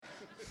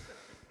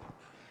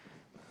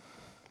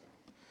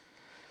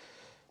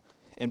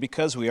And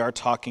because we are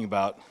talking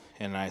about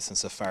Ananias and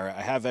Sapphira,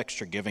 I have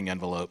extra giving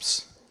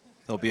envelopes.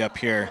 They'll be up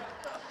here.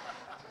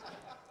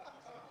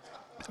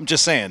 I'm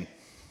just saying,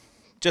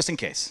 just in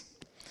case.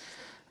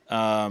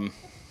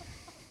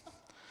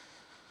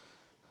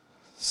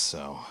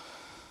 So,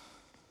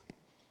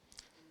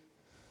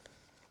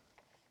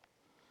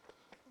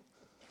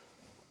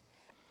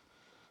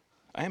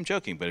 I am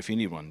joking, but if you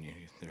need one,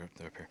 they're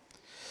up here.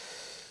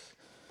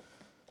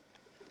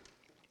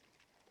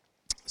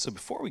 So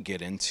before we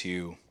get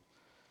into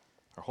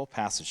our whole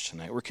passage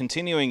tonight, we're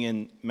continuing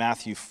in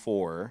Matthew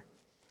 4,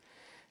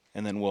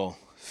 and then we'll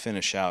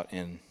finish out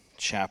in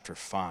chapter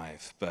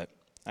 5. But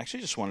I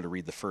actually just wanted to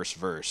read the first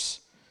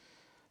verse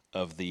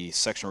of the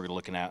section we're going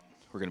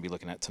to be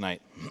looking at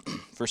tonight.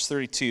 Verse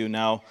 32,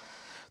 "Now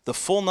the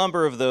full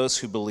number of those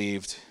who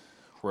believed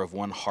were of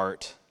one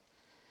heart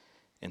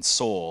and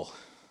soul,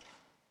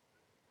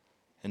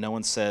 and no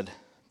one said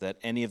that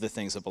any of the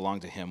things that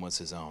belonged to him was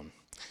his own."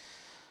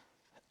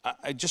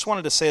 I just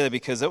wanted to say that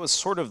because that was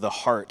sort of the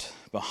heart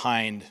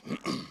behind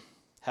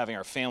having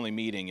our family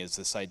meeting, is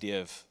this idea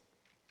of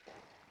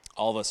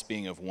all of us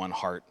being of one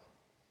heart,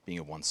 being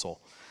of one soul.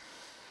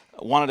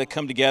 I wanted to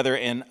come together,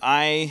 and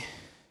I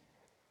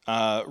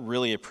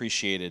really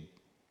appreciated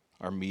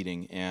our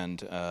meeting,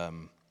 and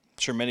I'm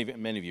sure many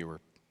of you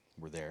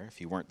were there. If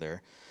you weren't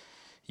there,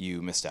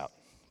 you missed out,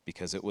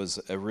 because it was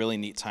a really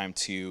neat time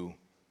to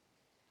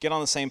get on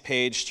the same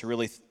page, to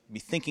really be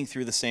thinking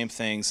through the same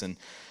things, and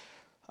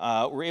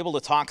we're able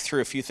to talk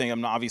through a few things.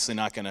 I'm obviously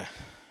not going to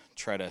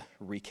try to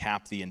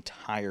recap the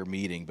entire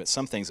meeting, but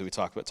some things that we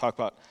talked about. Talked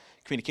about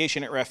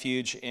communication at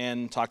Refuge,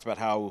 and talked about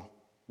how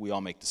we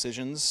all make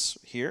decisions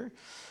here.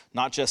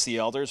 Not just the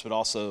elders, but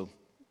also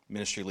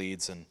ministry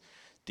leads and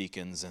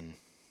deacons and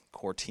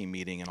core team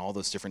meeting and all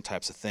those different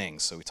types of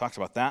things. So we talked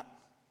about that.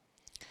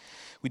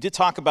 We did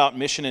talk about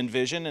mission and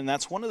vision, and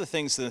that's one of the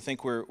things that I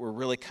think we're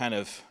really kind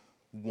of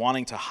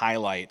wanting to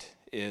highlight,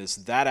 is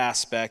that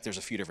aspect. There's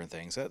a few different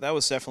things. That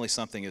was definitely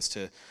something, is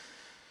to,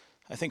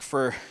 I think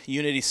for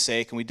unity's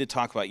sake, and we did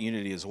talk about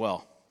unity as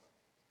well,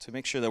 to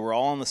make sure that we're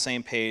all on the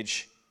same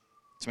page,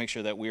 to make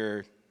sure that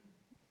we're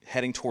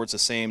heading towards the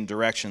same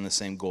direction, the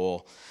same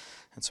goal.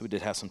 And so we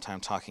did have some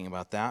time talking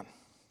about that.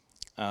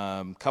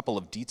 A couple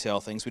of detail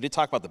things. We did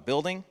talk about the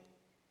building,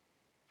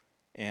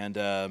 and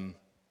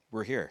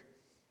we're here.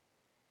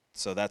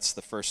 So that's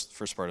the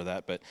first part of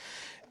that. But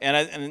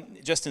and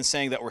just in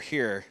saying that we're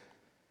here,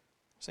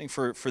 saying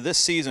for this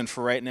season,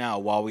 for right now,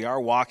 while we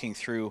are walking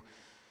through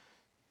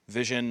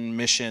vision,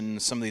 mission,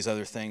 some of these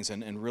other things,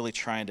 and really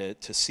trying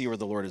to see where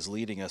the Lord is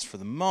leading us, for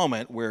the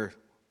moment, we're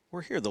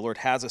here. The Lord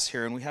has us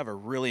here, and we have a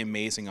really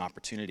amazing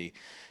opportunity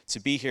to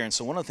be here. And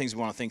so one of the things we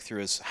want to think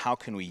through is, how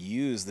can we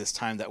use this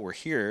time that we're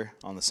here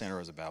on the Santa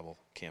Rosa Bible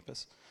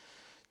campus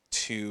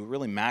to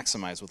really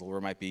maximize what the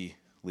Lord might be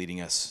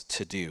leading us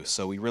to do.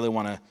 So we really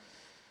want to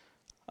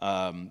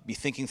be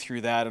thinking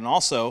through that, and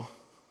also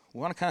we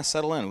want to kind of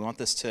settle in. We want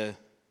this to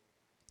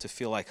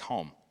feel like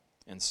home.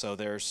 And so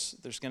there's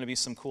going to be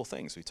some cool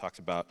things. We talked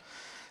about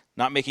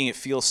not making it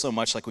feel so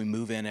much like we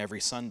move in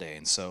every Sunday.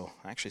 And so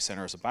actually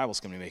Santa Rosa Bible is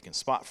going to be making a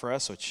spot for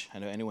us, which I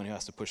know anyone who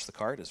has to push the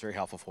cart is very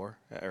helpful for,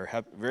 or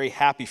very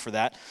happy for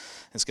that.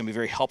 And it's going to be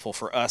very helpful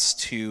for us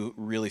to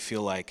really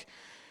feel like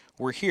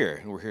we're here,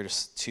 and we're here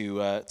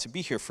to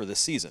be here for this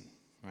season,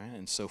 right?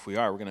 And so if we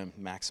are, we're going to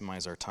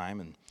maximize our time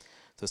and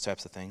those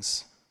types of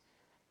things.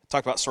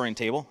 Talked about soaring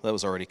table. That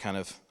was already kind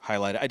of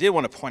highlighted. I did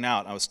want to point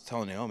out, I was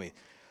telling Naomi,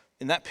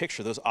 in that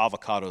picture, those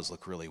avocados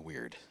look really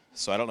weird.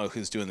 So I don't know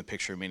who's doing the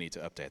picture. We may need to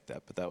update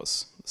that, but that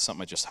was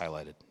something I just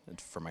highlighted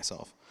for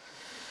myself.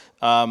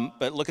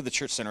 But look at the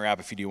Church Center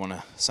app if you do want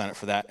to sign up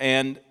for that.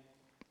 And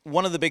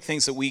one of the big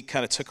things that we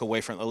kind of took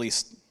away from, at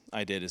least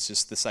I did, is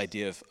just this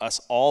idea of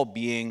us all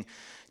being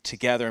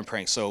together and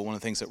praying. So one of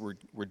the things that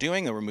we're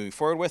doing, that we're moving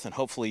forward with, and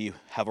hopefully you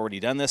have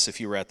already done this if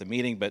you were at the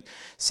meeting, but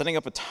setting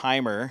up a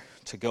timer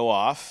to go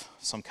off,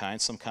 some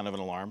kind of an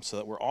alarm, so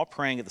that we're all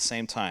praying at the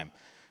same time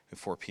at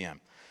 4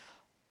 p.m.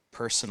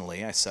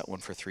 Personally, I set one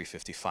for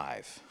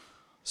 3:55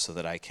 so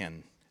that I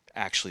can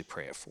actually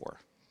pray at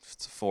 4. If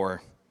it's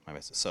 4, I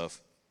miss it. So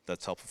if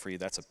that's helpful for you,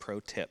 that's a pro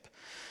tip.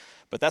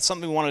 But that's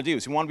something we want to do,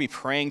 is we want to be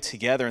praying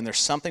together, and there's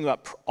something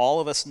about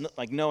all of us,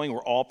 like knowing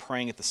we're all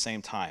praying at the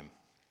same time.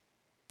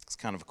 It's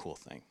kind of a cool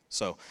thing.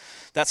 So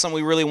that's something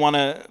we really want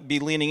to be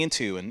leaning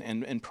into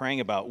and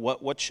praying about.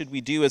 What should we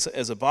do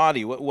as a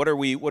body? What are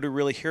we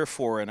really here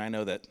for? And I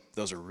know that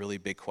those are really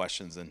big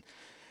questions, and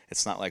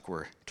it's not like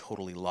we're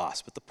totally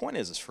lost. But the point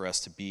is for us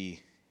to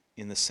be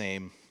in the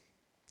same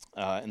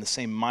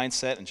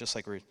mindset, and just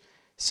like we're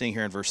seeing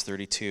here in verse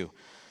 32,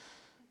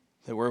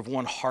 that we're of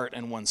one heart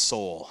and one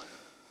soul.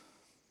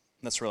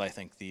 And that's really, I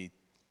think, the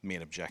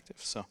main objective.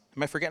 So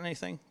am I forgetting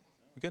anything?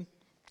 We good?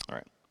 All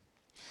right.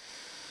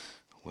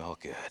 Well,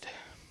 good.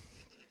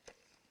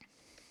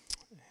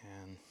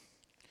 And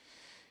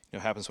you know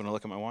what happens when I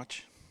look at my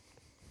watch?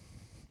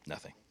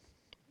 Nothing.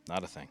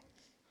 Not a thing.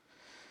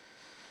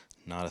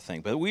 Not a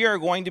thing. But we are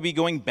going to be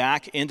going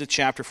back into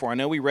chapter 4. I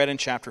know we read in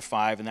chapter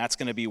 5, and that's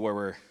going to be where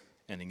we're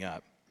ending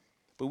up.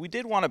 But we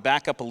did want to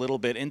back up a little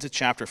bit into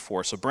chapter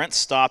 4. So Brent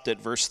stopped at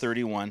verse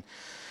 31.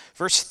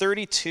 Verse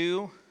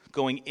 32,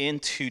 going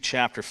into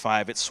chapter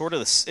 5, it's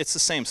the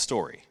same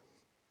story.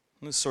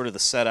 This is sort of the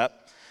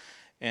setup.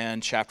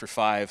 And chapter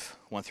 5,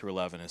 1 through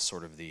 11, is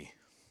sort of the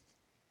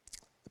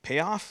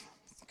payoff.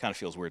 It kind of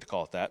feels weird to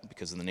call it that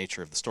because of the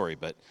nature of the story,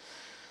 but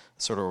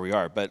that's sort of where we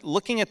are. But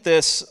looking at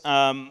this,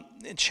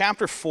 in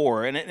chapter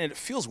 4, and it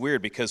feels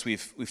weird because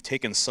we've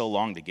taken so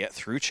long to get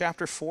through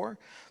chapter 4.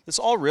 It's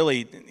all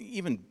really,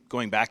 even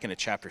going back into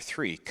chapter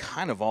 3,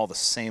 kind of all the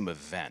same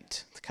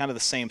event. Kind of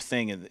the same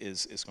thing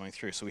is going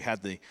through. So we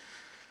had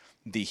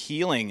the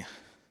healing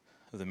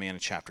of the man in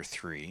chapter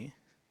 3.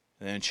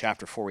 And then in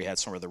chapter 4, we had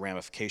some of the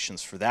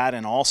ramifications for that,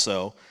 and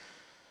also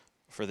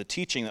for the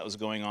teaching that was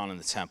going on in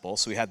the temple.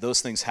 So we had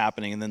those things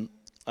happening, and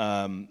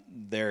then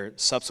their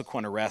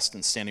subsequent arrest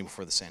and standing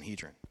before the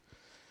Sanhedrin.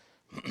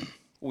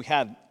 We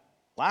had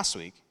last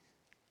week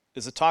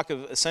is a talk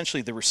of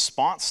essentially the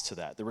response to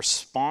that, the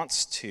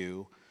response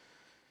to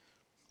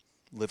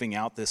living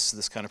out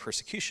this kind of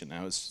persecution.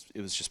 Now,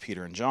 it was just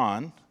Peter and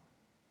John,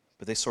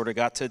 but they sort of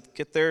got to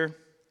get their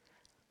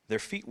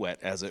feet wet,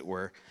 as it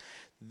were.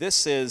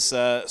 This is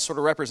sort of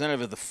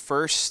representative of the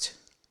first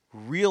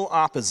real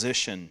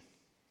opposition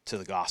to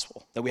the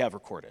gospel that we have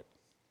recorded.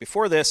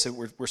 Before this,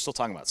 we're still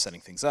talking about setting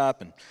things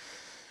up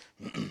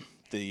and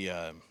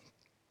the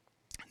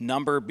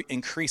number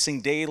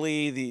increasing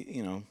daily,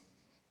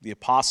 the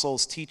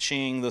apostles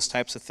teaching, those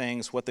types of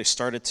things, what they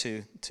started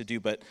to do.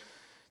 But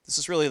this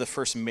is really the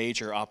first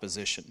major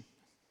opposition.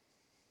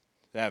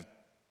 To have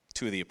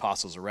two of the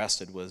apostles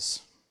arrested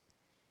was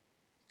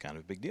kind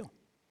of a big deal.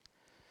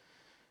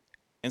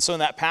 And so in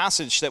that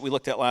passage that we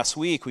looked at last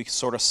week, we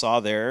sort of saw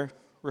their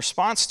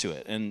response to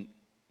it. And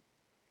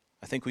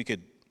I think we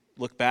could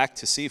look back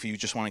to see if you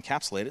just want to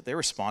encapsulate it. They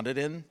responded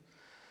in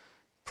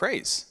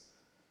praise.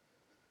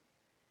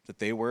 That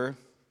they were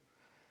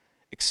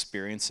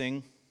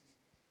experiencing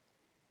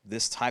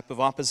this type of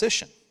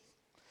opposition.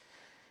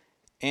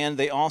 And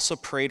they also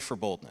prayed for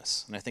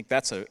boldness. And I think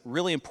that's a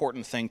really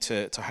important thing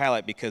to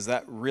highlight because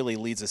that really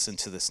leads us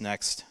into this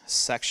next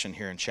section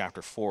here in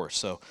chapter 4.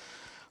 So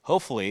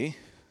hopefully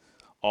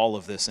all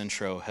of this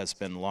intro has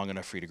been long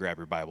enough for you to grab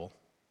your Bible,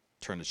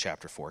 turn to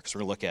chapter 4, because we're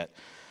going to look at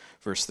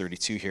verse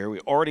 32 here. We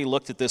already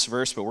looked at this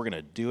verse, but we're going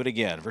to do it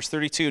again. Verse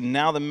 32,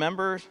 now the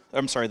number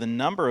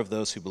of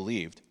those who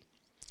believed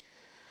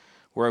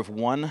were of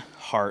one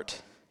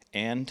heart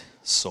and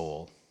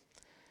soul,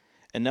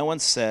 and no one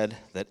said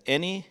that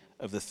any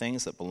of the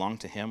things that belonged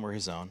to him were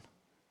his own,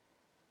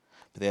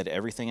 but they had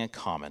everything in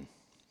common.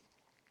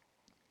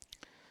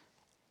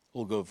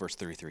 We'll go verse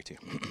 33 too.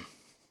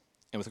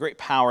 And with great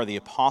power the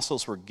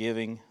apostles were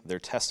giving their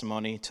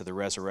testimony to the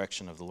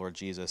resurrection of the Lord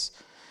Jesus,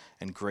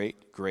 and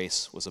great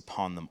grace was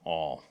upon them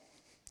all.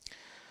 I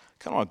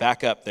kind of want to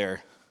back up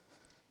there.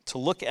 To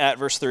look at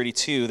verse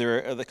 32,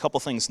 there are a couple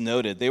things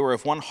noted. They were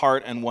of one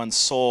heart and one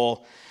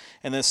soul,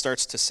 and then it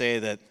starts to say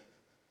that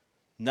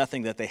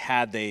nothing that they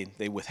had they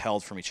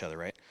withheld from each other,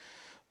 right?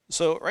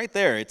 So right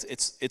there,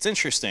 it's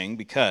interesting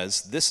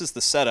because this is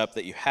the setup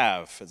that you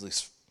have, at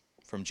least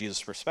from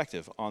Jesus'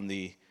 perspective, on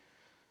the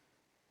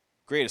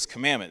greatest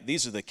commandment.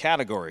 These are the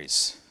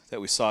categories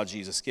that we saw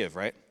Jesus give,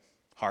 right?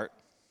 Heart,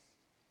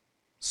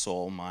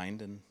 soul,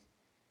 mind, and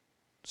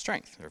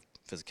strength, or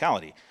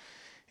physicality.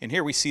 And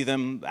here we see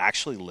them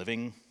actually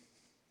living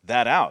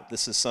that out.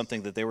 This is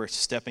something that they were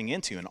stepping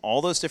into. In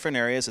all those different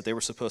areas that they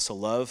were supposed to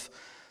love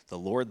the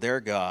Lord their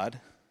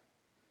God,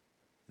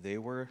 they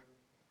were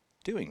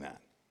doing that.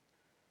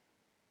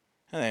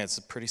 I think it's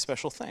a pretty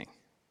special thing.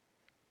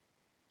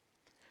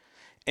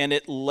 And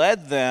it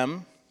led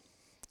them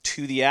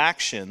to the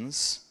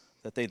actions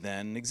that they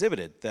then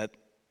exhibited, that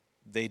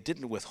they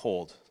didn't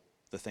withhold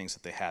the things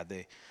that they had.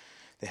 They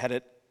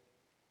had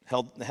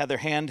their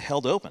hand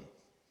held open.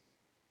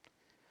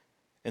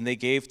 And they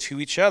gave to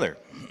each other.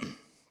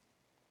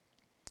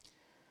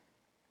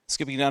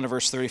 Skipping down to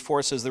verse 34,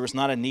 it says, there was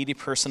not a needy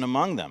person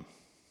among them.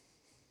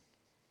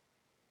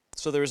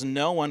 So there was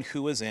no one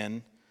who was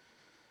in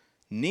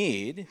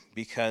need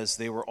because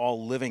they were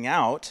all living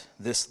out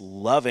this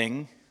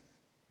loving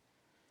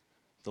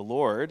the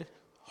Lord,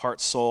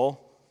 heart, soul,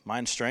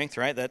 mind, strength,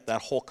 right?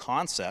 That whole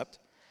concept.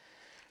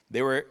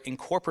 They were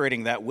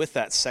incorporating that with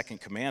that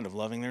second command of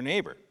loving their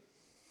neighbor.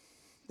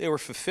 They were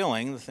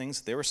fulfilling the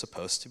things that they were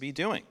supposed to be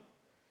doing.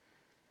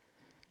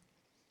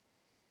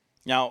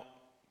 Now,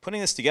 putting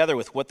this together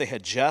with what they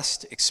had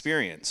just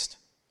experienced,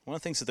 one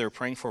of the things that they were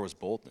praying for was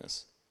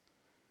boldness.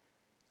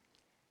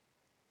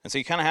 And so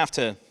you kind of have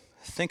to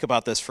think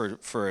about this for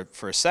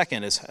a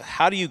second, is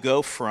how do you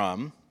go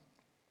from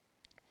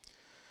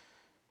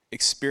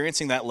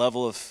experiencing that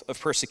level of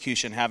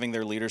persecution, having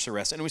their leaders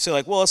arrested, and we say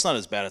like, well, it's not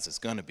as bad as it's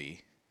going to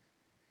be.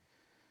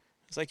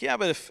 It's like, yeah,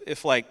 but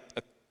if like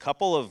a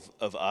couple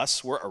of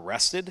us were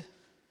arrested,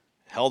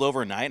 held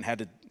overnight, and had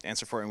to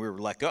answer for it, and we were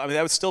let go, I mean,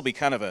 that would still be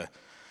kind of a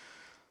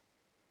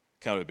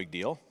big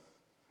deal,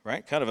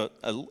 right? Kind of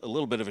a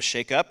little bit of a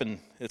shake-up, and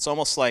it's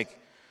almost like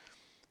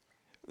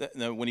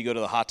when you go to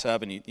the hot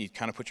tub and you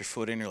kind of put your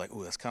foot in, you're like,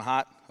 ooh, that's kind of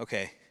hot.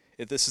 Okay,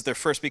 If this is their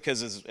first,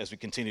 because as we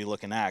continue to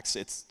look in Acts,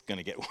 it's going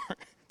to get worse.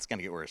 It's going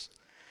to get worse.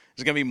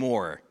 There's going to be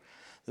more.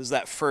 This is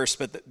that first,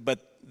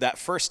 but that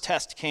first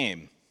test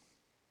came.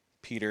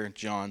 Peter,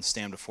 John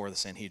stand before the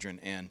Sanhedrin,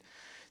 and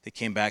they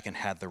came back and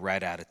had the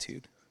right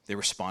attitude. They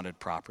responded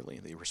properly.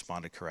 They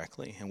responded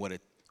correctly. And what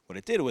it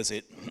did was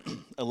it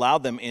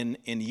allowed them in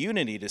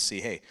unity to see,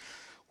 hey,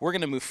 we're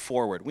going to move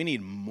forward. We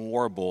need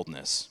more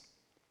boldness.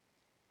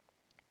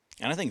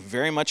 And I think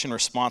very much in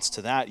response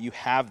to that, you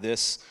have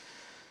this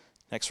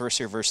next verse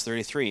here, verse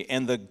 33.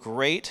 And with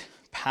great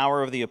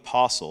power, the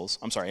apostles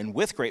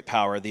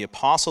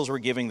were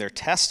giving their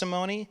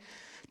testimony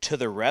to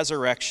the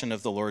resurrection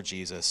of the Lord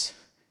Jesus,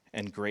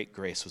 and great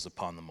grace was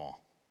upon them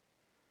all.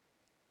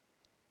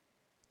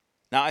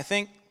 Now, I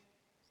think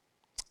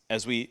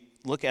as we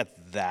look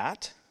at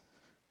that,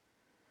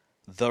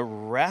 the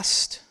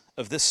rest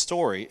of this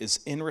story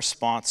is in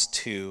response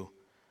to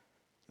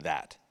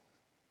that.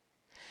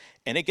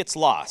 And it gets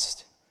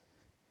lost.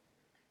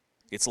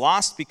 It's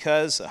lost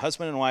because a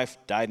husband and wife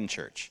died in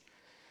church.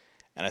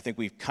 And I think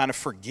we kind of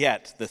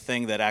forget the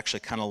thing that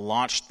actually kind of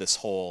launched this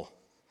whole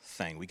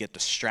thing. We get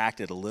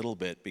distracted a little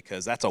bit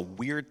because that's a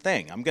weird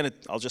thing.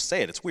 I'll just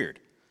say it, it's weird.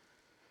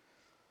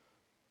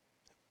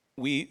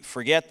 We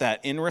forget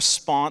that in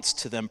response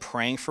to them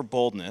praying for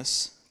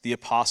boldness, the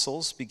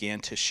apostles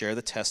began to share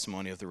the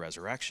testimony of the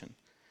resurrection.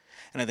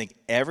 And I think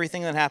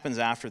everything that happens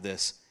after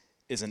this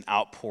is an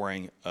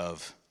outpouring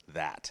of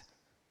that.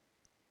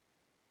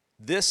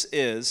 This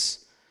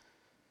is,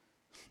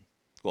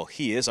 well,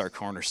 he is our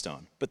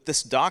cornerstone, but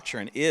this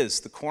doctrine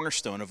is the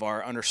cornerstone of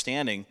our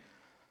understanding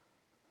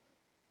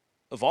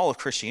of all of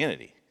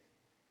Christianity.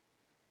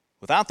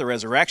 Without the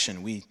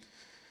resurrection, we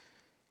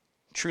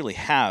truly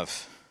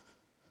have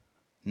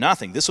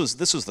nothing. This was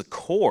the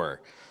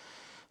core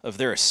of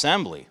their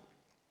assembly.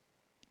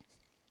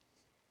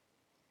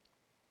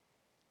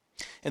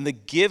 And the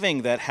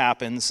giving that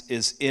happens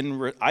is,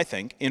 I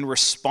think, in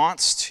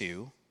response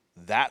to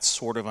that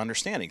sort of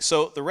understanding.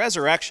 So the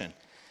resurrection,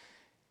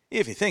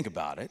 if you think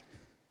about it,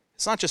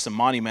 it's not just a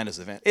monumentous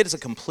event. It is a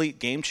complete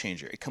game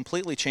changer. It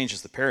completely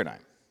changes the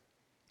paradigm.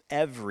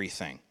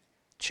 Everything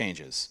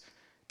changes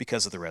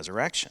because of the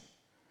resurrection.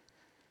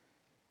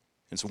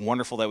 It's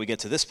wonderful that we get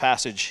to this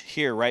passage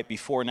here right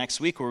before next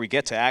week where we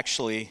get to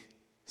actually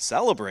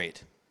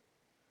celebrate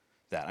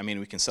that. I mean,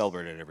 we can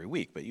celebrate it every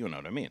week, but you know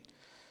what I mean.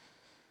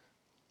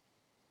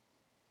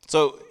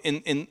 So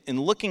in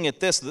looking at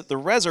this, the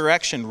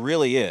resurrection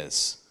really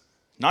is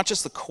not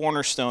just the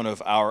cornerstone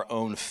of our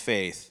own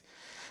faith,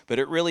 but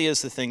it really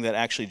is the thing that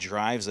actually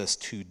drives us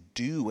to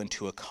do and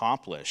to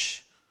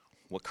accomplish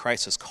what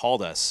Christ has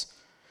called us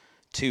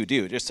to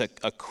do. Just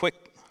a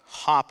quick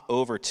hop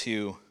over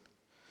to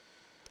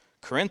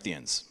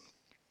Corinthians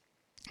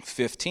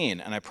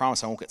 15, and I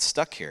promise I won't get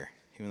stuck here,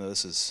 even though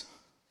this is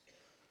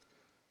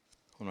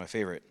one of my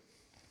favorite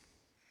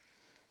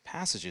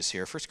passages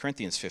here. 1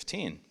 Corinthians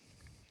 15.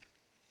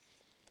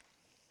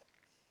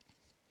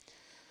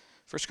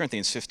 1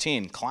 Corinthians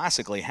 15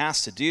 classically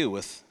has to do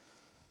with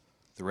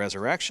the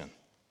resurrection.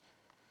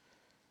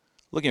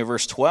 Looking at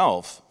verse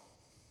 12.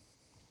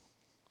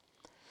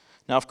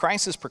 Now, if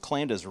Christ is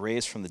proclaimed as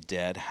raised from the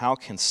dead, how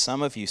can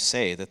some of you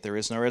say that there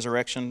is no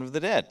resurrection of the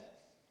dead?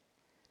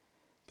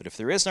 But if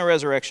there is no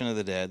resurrection of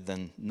the dead,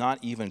 then not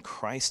even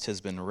Christ has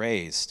been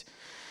raised.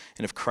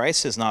 And if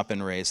Christ has not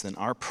been raised, then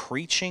our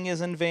preaching is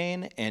in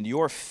vain, and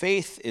your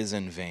faith is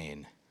in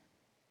vain.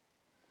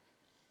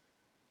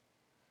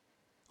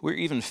 We're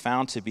even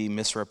found to be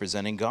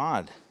misrepresenting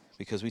God,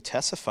 because we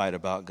testified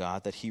about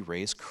God that he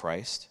raised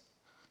Christ,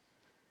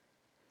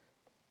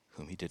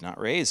 whom he did not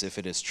raise, if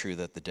it is true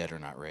that the dead are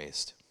not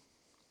raised.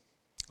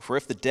 For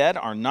if the dead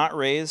are not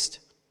raised,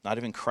 not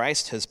even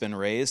Christ has been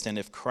raised, and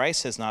if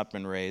Christ has not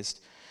been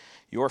raised,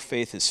 your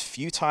faith is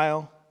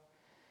futile,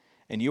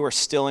 and you are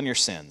still in your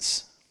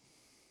sins.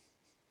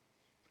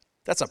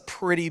 That's a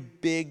pretty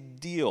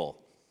big deal.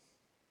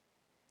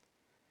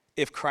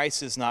 If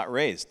Christ is not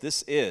raised,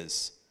 this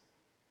is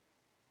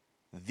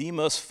the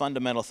most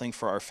fundamental thing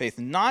for our faith,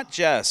 not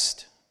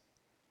just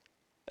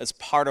as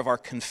part of our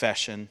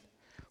confession.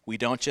 We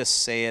don't just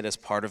say it as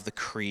part of the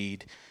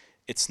creed.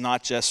 It's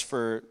not just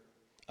for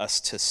us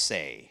to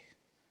say,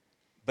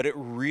 but it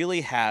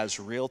really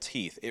has real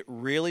teeth. It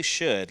really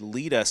should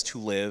lead us to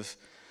live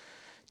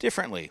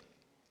differently.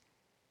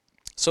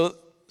 So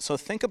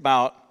think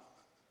about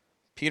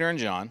Peter and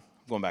John.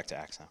 I'm going back to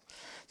Acts now.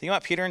 Think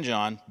about Peter and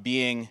John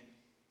being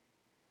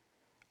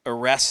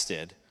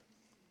arrested,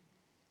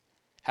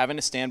 having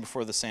to stand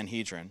before the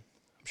Sanhedrin.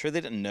 I'm sure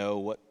they didn't know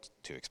what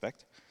to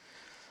expect.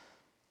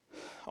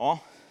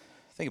 Well,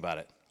 think about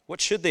it. What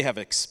should they have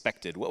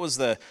expected? What was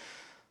the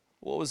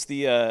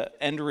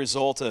end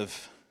result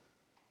of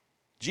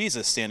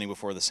Jesus standing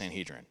before the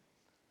Sanhedrin?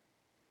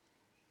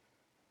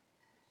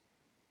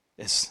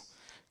 It's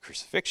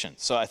crucifixion.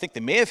 So I think they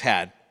may have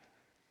had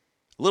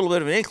a little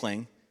bit of an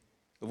inkling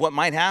of what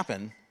might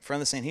happen in front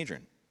of the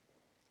Sanhedrin.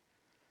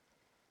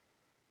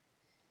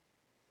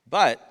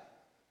 But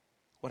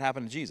what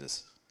happened to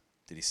Jesus?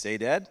 Did he stay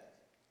dead?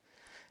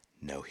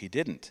 No, he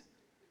didn't.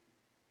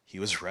 he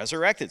was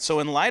resurrected. So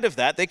in light of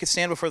that, they could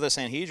stand before the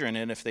Sanhedrin,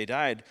 and if they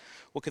died,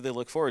 what could they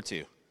look forward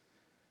to?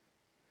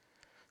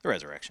 The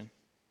resurrection.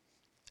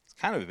 It's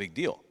kind of a big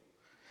deal.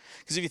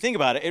 Because if you think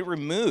about it, it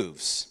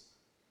removes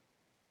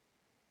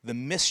the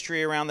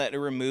mystery around that. It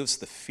removes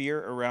the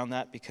fear around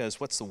that, because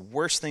what's the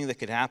worst thing that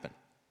could happen?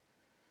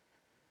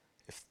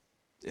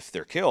 If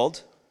they're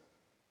killed,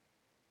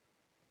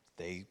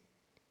 they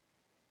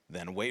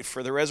then wait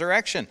for the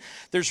resurrection.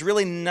 There's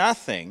really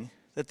nothing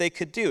that they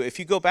could do. If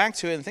you go back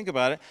to it and think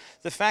about it,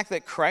 the fact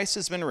that Christ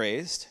has been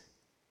raised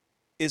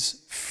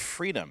is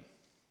freedom.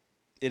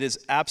 It is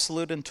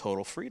absolute and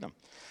total freedom.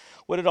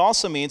 What it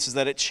also means is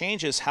that it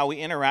changes how we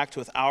interact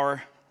with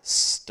our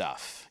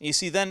stuff. You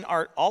see, then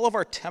all of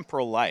our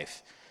temporal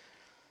life,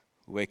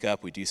 we wake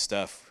up, we do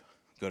stuff,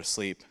 go to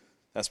sleep,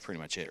 that's pretty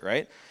much it,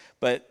 right?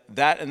 But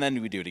that, and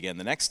then we do it again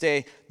the next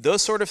day,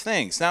 those sort of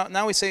things.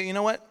 Now we say, you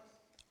know what?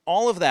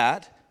 All of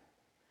that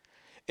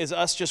is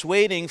us just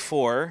waiting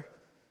for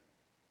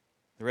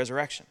the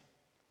resurrection.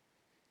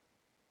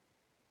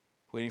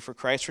 Waiting for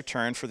Christ's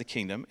return for the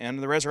kingdom and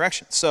the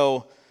resurrection.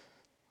 So,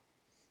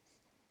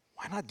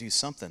 why not do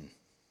something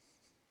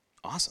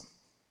awesome?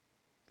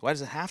 Why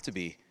does it have to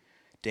be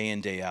day in,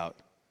 day out?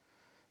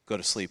 Go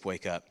to sleep,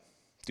 wake up,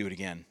 do it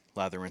again,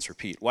 lather, rinse,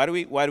 repeat. Why do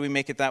we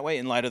make it that way?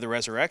 In light of the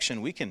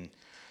resurrection, we can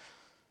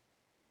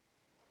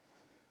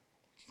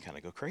kind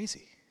of go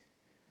crazy.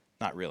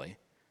 Not really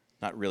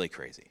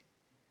crazy.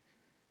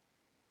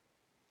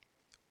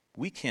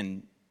 We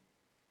can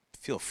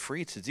feel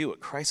free to do what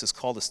Christ has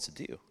called us to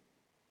do.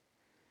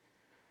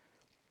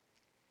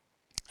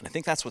 And I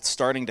think that's what's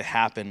starting to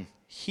happen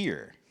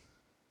here.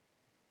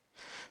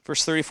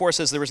 Verse 34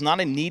 says, there was not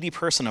a needy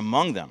person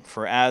among them,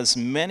 for as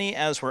many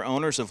as were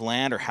owners of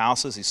land or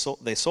houses,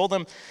 they sold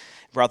them,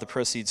 brought the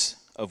proceeds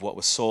of what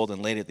was sold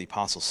and laid it at the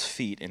apostles'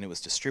 feet, and it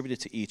was distributed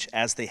to each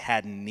as they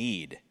had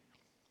need.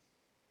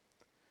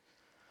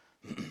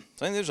 So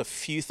I think there's a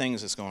few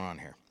things that's going on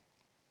here.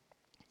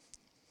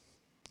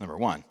 Number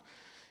one,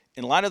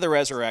 in light of the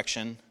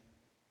resurrection,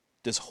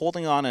 does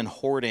holding on and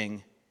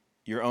hoarding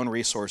your own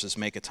resources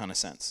make a ton of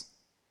sense?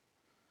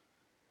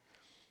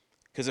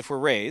 Because if we're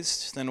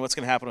raised, then what's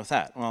going to happen with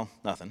that? Well,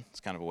 nothing. It's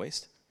kind of a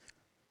waste.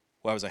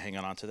 Why was I hanging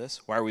on to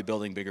this? Why are we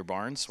building bigger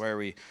barns? Why are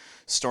we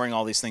storing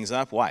all these things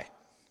up? Why?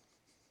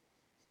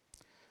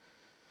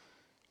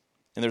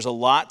 And there's a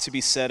lot to be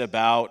said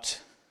about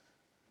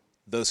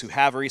those who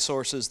have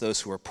resources,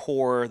 those who are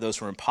poor, those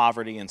who are in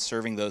poverty, and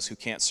serving those who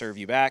can't serve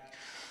you back.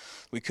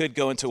 We could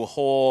go into a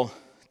whole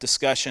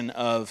discussion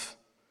of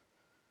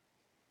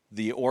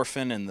the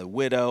orphan and the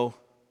widow,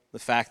 the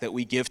fact that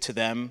we give to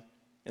them,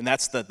 and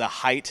that's the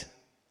height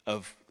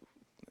of,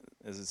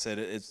 as it said,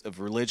 it's of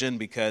religion,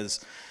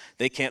 because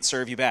they can't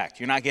serve you back.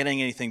 You're not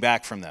getting anything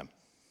back from them,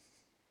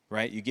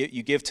 right? You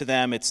give to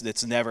them,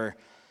 it's never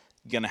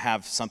going to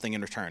have something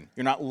in return.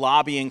 You're not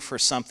lobbying for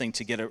something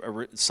to get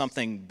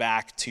something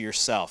back to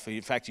yourself.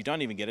 In fact, you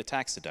don't even get a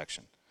tax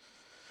deduction.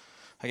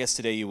 I guess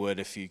today you would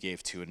if you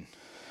gave to an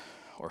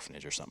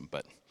orphanage or something,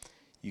 but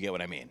you get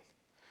what I mean.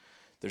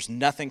 There's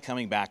nothing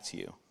coming back to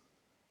you.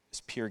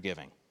 It's pure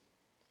giving.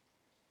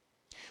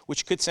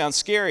 Which could sound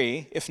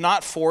scary if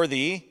not for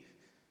the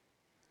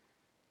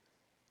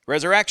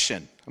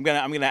resurrection. I'm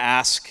gonna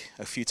ask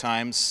a few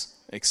times,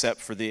 except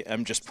for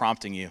I'm just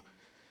prompting you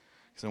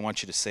because I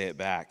want you to say it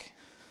back.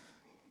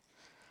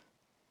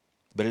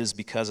 But it is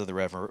because of the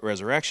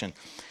resurrection.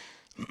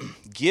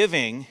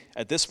 Giving,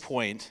 at this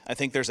point, I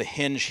think there's a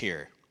hinge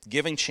here.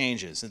 Giving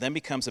changes. It then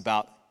becomes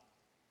about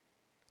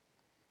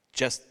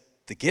just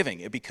the giving.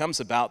 It becomes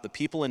about the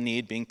people in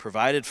need being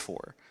provided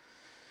for.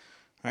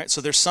 All right,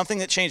 so there's something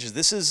that changes.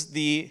 This is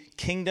the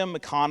kingdom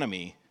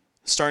economy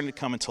starting to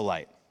come into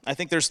light. I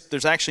think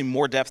there's actually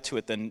more depth to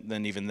it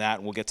than even that,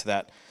 and we'll get to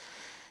that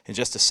in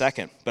just a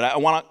second. But I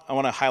want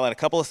to highlight a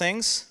couple of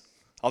things.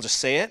 I'll just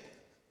say it.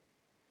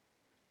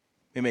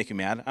 It may make you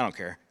mad. I don't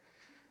care.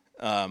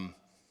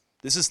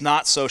 This is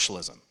not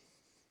socialism.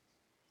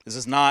 This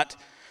is not.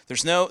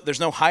 There's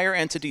no higher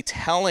entity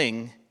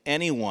telling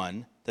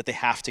anyone that they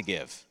have to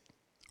give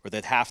or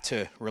that they have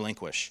to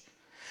relinquish.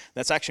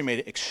 That's actually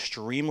made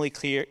extremely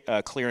clear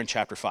in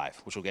chapter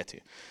 5, which we'll get to.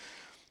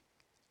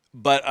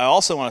 But I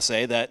also want to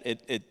say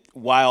that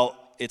while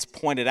it's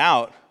pointed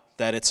out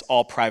that it's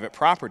all private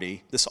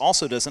property, this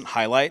also doesn't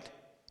highlight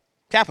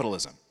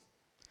capitalism.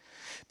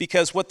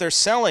 Because what they're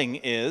selling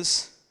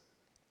is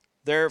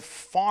their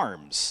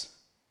farms.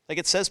 Like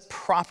it says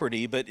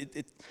property, but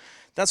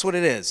that's what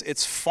it is.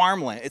 It's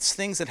farmland. It's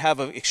things that have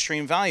an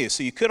extreme value.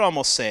 So you could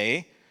almost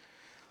say,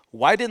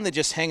 why didn't they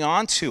just hang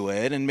on to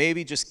it and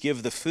maybe just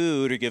give the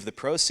food or give the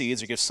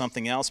proceeds or give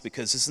something else?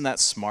 Because isn't that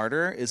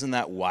smarter? Isn't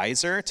that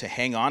wiser to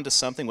hang on to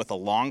something with a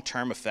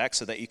long-term effect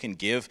so that you can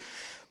give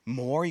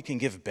more, you can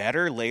give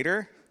better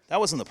later?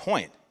 That wasn't the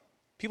point.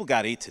 People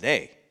got to eat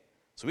today,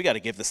 so we got to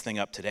give this thing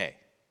up today.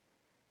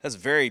 That's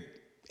very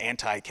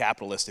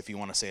anti-capitalist, if you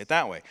want to say it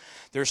that way.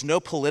 There's no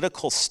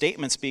political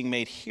statements being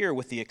made here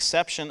with the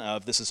exception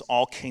of this is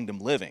all kingdom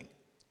living,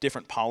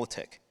 different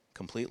politic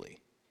completely.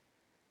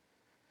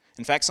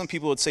 In fact, some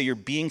people would say you're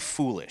being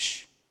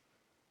foolish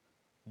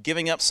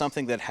Giving up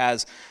something that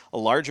has a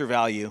larger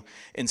value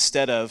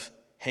instead of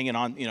hang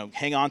on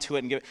to it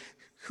and give it.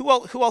 Who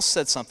else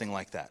said something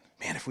like that?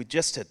 Man, if we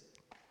just had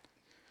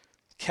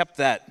kept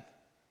that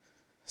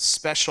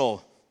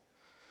special,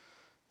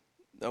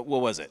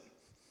 what was it?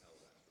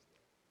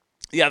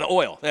 Yeah, the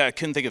oil. Yeah, I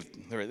couldn't think of.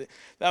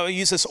 That we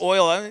use this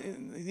oil.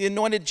 He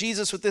anointed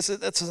Jesus with this.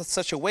 That's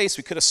such a waste.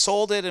 We could have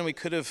sold it and we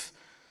could have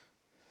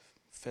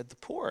fed the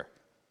poor.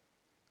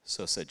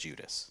 So said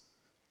Judas.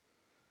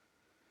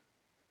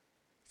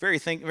 Very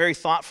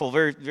thoughtful.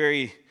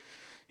 Very,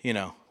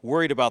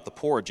 worried about the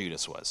poor.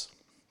 Judas was.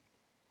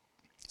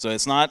 So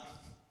it's not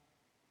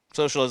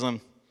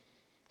socialism.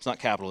 It's not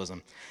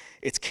capitalism.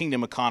 It's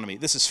kingdom economy.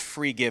 This is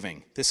free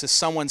giving. This is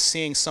someone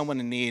seeing someone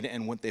in need,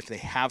 and if they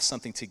have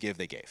something to give,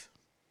 they gave.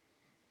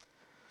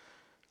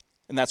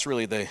 And that's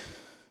really the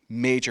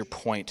major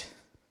point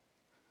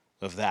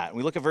of that.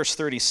 We look at verse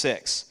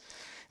 36.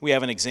 We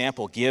have an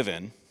example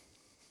given.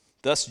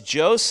 Thus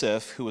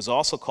Joseph, who was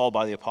also called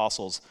by the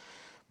apostles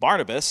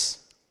Barnabas.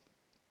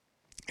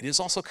 It is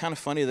also kind of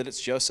funny that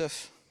it's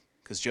Joseph,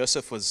 because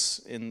Joseph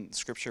was in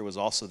Scripture was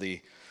also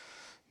the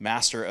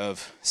master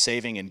of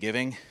saving and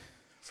giving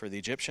for the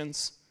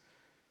Egyptians.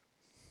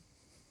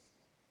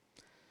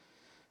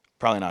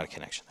 Probably not a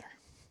connection there.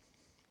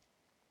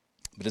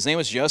 But his name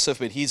was Joseph,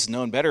 but he's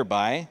known better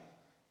by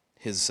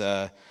his,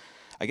 I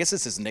guess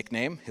it's his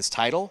nickname, his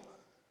title,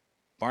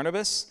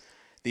 Barnabas,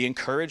 the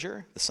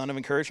encourager, the son of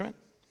encouragement.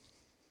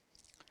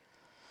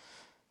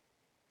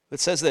 It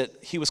says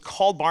that he was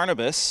called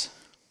Barnabas,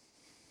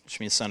 which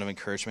means son of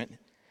encouragement.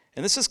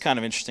 And this is kind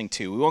of interesting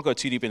too. We won't go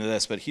too deep into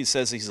this, but he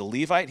says he's a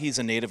Levite, he's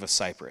a native of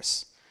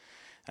Cyprus.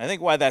 And I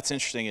think why that's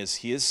interesting is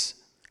he's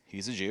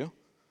a Jew.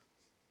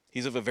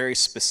 He's of a very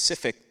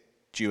specific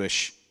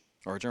Jewish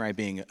origin, right?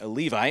 Being a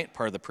Levite,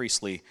 part of the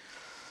priestly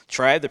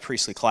tribe, the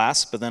priestly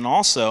class. But then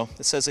also,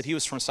 it says that he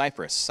was from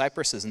Cyprus.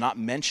 Cyprus is not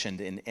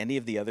mentioned in any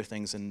of the other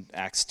things in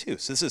Acts 2.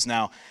 So this is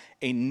now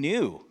a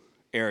new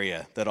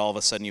area that all of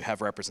a sudden you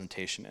have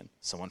representation in.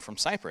 Someone from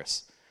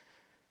Cyprus.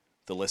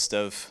 The list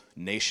of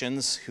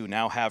nations who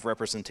now have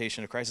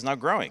representation of Christ is now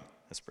growing.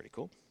 That's pretty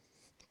cool.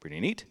 Pretty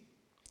neat.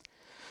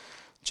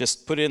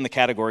 Just put it in the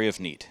category of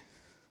neat.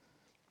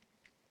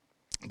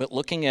 But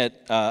looking at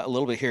a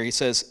little bit here, he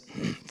says,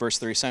 verse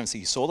 37, so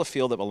he sold a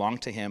field that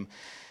belonged to him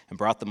and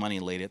brought the money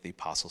and laid it at the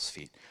apostles'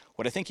 feet.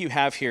 What I think you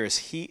have here is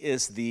he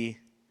is the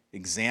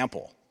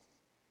example.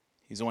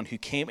 He's the one who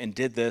came and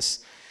did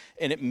this.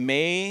 And it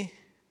may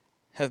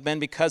have been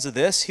because of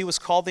this he was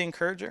called the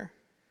encourager.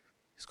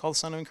 He's called the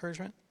son of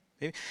encouragement.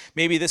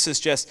 Maybe this is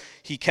just,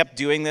 he kept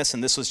doing this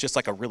and this was just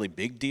like a really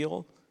big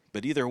deal.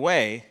 But either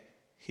way,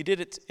 he did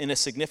it in a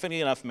significant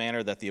enough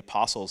manner that the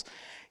apostles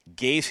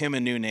gave him a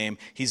new name.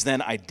 He's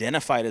then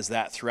identified as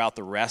that throughout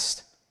the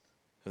rest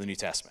of the New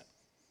Testament.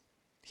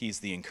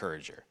 He's the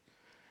encourager.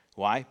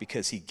 Why?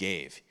 Because he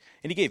gave.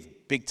 And he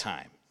gave big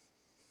time.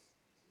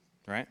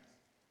 Right?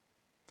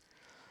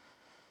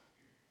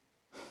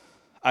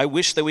 I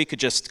wish that we could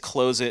just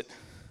close it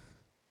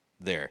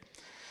there.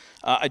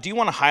 I do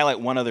want to highlight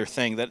one other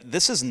thing, that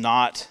this is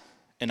not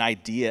an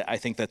idea, I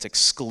think, that's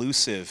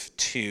exclusive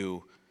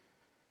to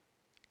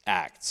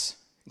Acts.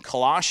 In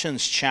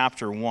Colossians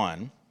chapter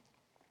 1,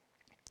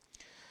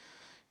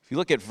 if you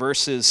look at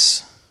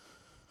verses,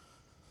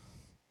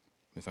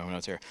 let me find my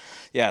notes here.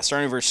 Yeah,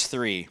 starting in verse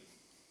 3.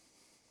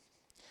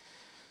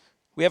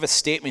 We have a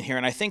statement here,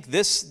 and I think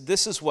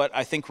this is what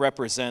I think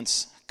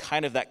represents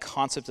kind of that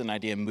concept and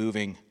idea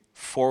moving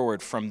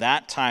forward from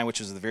that time,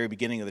 which is the very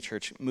beginning of the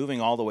church, moving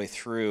all the way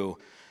through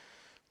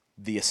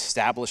the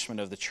establishment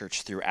of the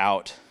church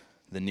throughout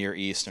the Near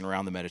East and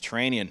around the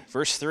Mediterranean.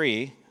 Verse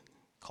 3,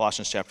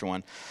 Colossians chapter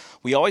 1,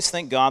 we always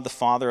thank God the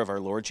Father of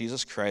our Lord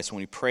Jesus Christ when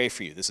we pray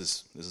for you. This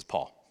is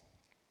Paul.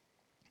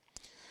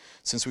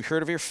 Since we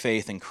heard of your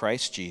faith in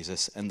Christ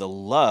Jesus and the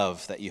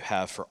love that you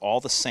have for all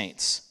the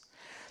saints,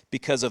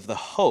 because of the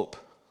hope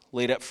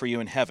laid up for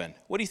you in heaven.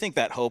 What do you think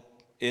that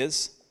hope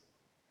is?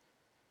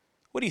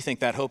 What do you think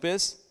that hope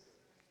is?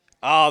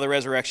 Oh, the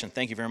resurrection.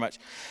 Thank you very much.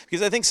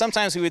 Because I think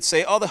sometimes we would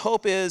say, oh, the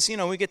hope is,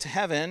 we get to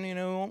heaven, we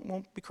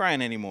won't be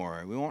crying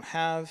anymore. We won't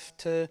have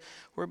to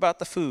worry about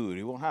the food.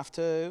 We won't have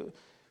to,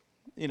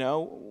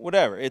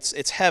 whatever.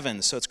 It's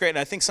heaven, so it's great. And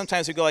I think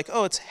sometimes we go like,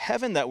 oh, it's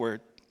heaven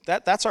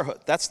that's our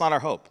hope. That's not our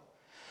hope.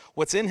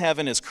 What's in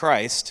heaven is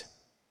Christ,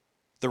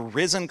 the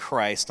risen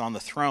Christ on the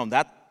throne.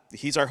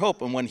 He's our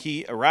hope. And when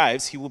he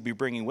arrives, he will be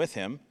bringing with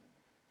him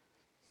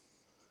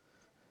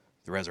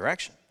the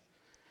resurrection.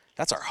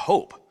 That's our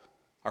hope.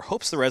 Our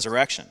hope's the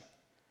resurrection.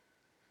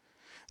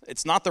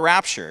 It's not the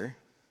rapture.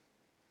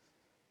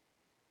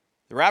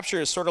 The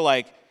rapture is sort of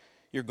like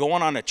you're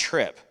going on a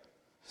trip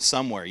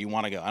somewhere you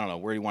want to go. I don't know,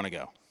 where do you want to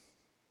go?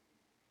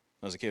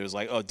 When I was a kid, it was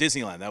like, oh,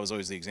 Disneyland. That was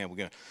always the example.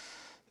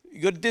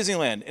 You go to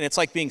Disneyland, and it's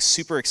like being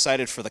super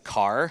excited for the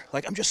car.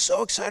 Like, I'm just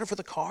so excited for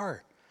the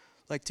car.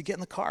 Like, to get in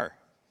the car.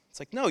 It's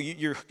like, no,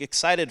 you're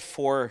excited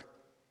for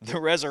the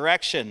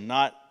resurrection,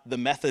 not the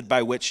method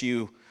by which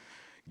you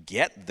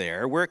get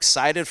there. We're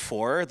excited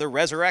for the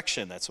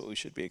resurrection. That's what we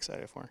should be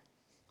excited for.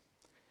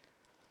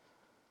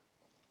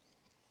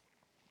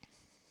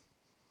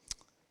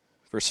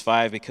 Verse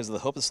 5, because of the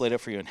hope that's laid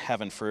up for you in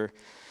heaven, for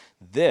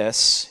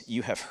this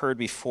you have heard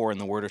before in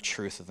the word of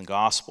truth of the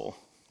gospel,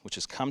 which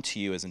has come to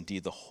you, as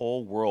indeed the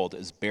whole world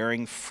is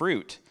bearing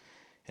fruit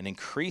and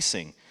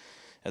increasing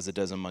as it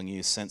does among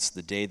you since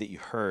the day that you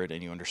heard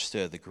and you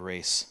understood the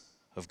grace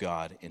of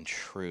God in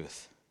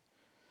truth.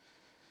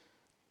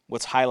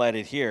 What's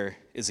highlighted here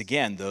is,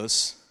 again,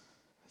 those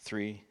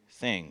three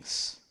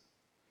things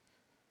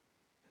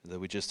that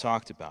we just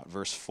talked about.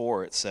 Verse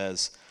 4, it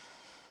says,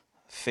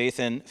 faith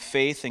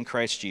in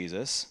Christ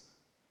Jesus,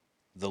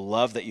 the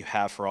love that you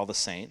have for all the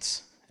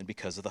saints, and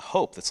because of the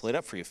hope that's laid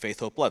up for you. Faith,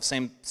 hope, love.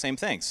 Same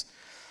things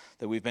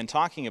that we've been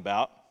talking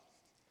about.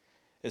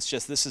 It's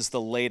just this is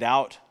the laid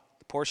out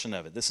portion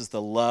of it. This is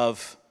the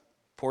love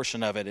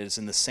portion of it. It is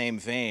in the same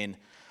vein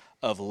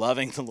of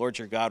loving the Lord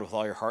your God with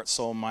all your heart,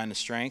 soul, mind, and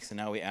strength. And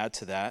now we add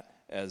to that,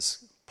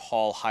 as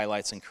Paul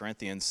highlights in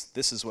Corinthians,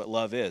 this is what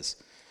love is.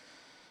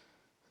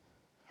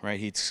 Right?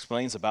 He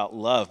explains about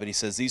love, but he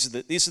says these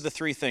are the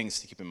three things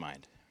to keep in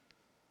mind.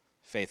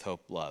 Faith,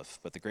 hope, love.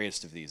 But the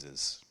greatest of these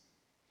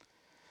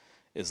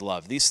is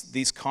love.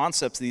 These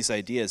concepts, these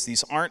ideas,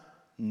 these aren't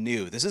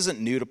new. This isn't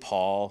new to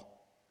Paul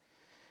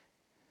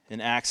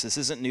in Acts. This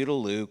isn't new to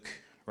Luke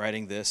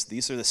writing this.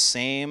 These are the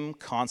same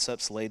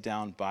concepts laid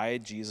down by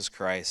Jesus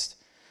Christ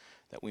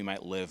that we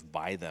might live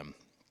by them.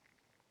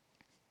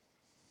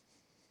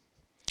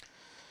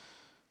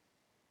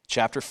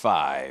 Chapter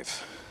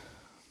 5,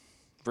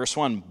 verse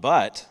 1,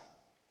 but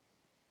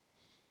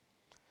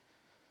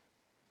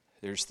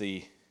there's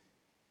the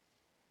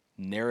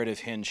narrative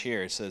hinge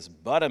here. It says,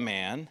 but a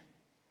man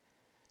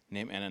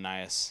named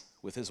Ananias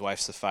with his wife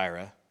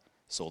Sapphira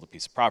sold a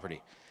piece of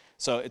property.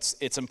 So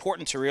it's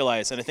important to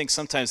realize, and I think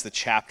sometimes the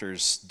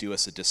chapters do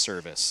us a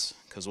disservice,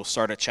 because we'll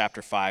start at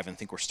chapter 5 and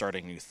think we're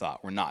starting a new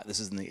thought. We're not.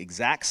 This is the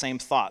exact same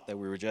thought that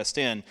we were just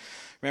in.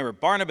 Remember,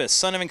 Barnabas,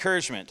 son of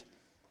encouragement.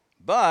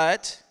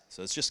 But,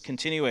 so it's just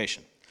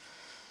continuation.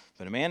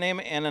 But a man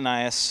named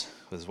Ananias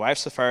with his wife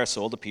Sapphira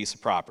sold a piece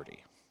of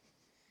property.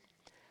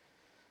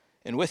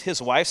 And with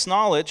his wife's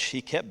knowledge,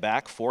 he kept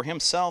back for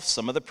himself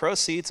some of the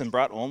proceeds and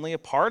brought only a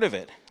part of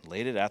it,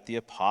 laid it at the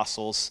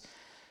apostles'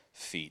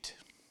 feet.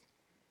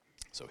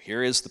 So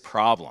here is the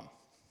problem.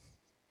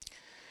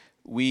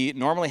 We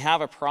normally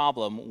have a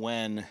problem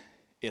when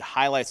it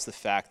highlights the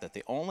fact that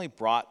they only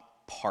brought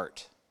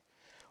part,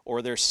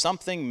 or there's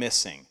something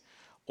missing,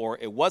 or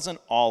it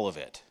wasn't all of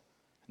it.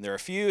 And there are a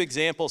few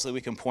examples that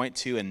we can point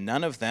to, and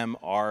none of them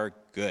are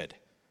good.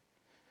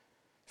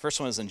 First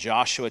one is in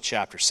Joshua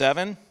chapter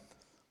 7.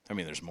 I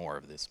mean, there's more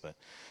of this, but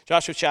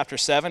Joshua chapter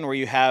 7, where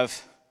you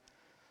have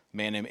a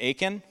man named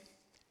Achan,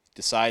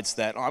 decides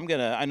that,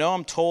 I know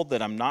I'm told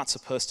that I'm not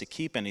supposed to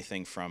keep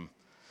anything from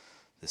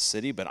the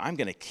city, but I'm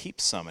going to keep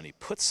some. And he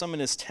puts some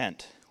in his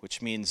tent,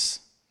 which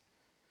means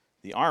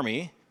the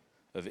army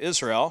of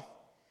Israel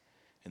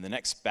in the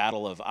next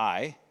battle of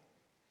Ai,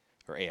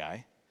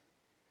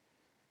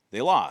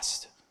 they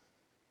lost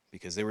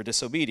because they were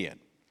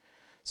disobedient.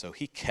 So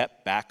he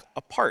kept back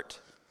a part.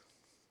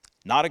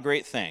 Not a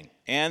great thing.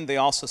 And they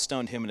also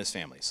stoned him and his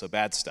family, so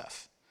bad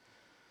stuff.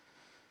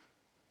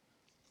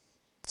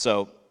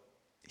 So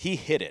he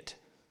hid it.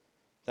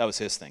 That was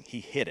his thing. He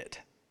hid it.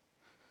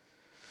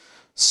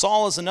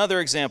 Saul is another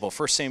example.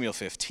 1 Samuel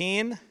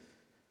 15.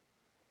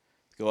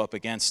 Go up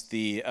against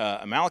the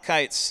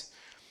Amalekites,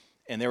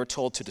 and they were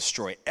told to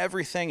destroy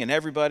everything and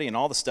everybody and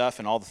all the stuff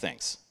and all the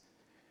things.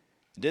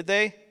 Did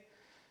they?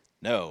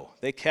 No.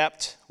 They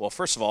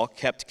first of all,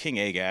 kept King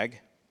Agag,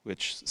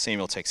 which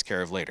Samuel takes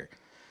care of later.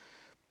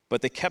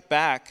 But they kept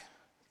back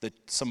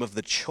some of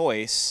the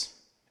choice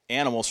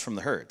animals from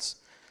the herds.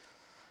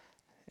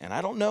 And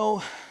I don't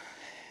know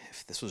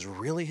if this was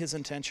really his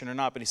intention or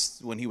not, but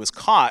when he was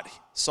caught,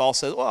 Saul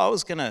said,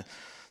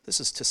 this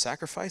is to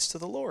sacrifice to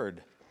the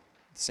Lord.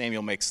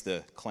 Samuel makes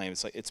the claim,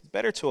 it's like, it's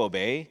better to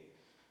obey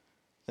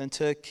than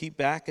to keep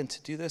back and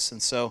to do this.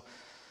 And so,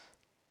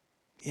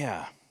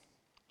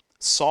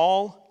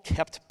 Saul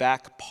kept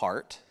back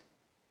part,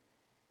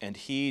 and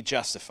he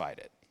justified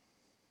it.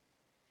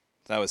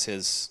 That was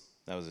his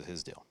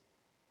deal.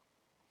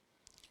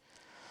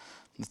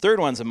 The third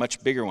one's a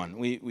much bigger one.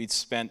 We'd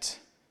spent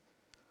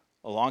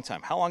a long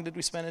time. How long did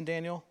we spend in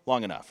Daniel?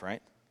 Long enough,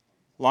 right?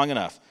 Long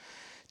enough.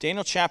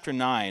 Daniel chapter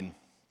 9,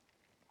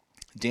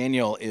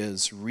 Daniel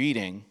is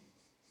reading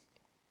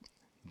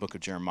the book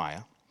of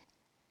Jeremiah.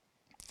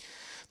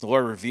 The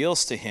Lord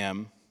reveals to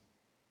him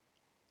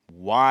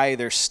why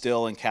they're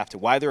still in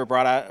captivity, why they were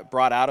brought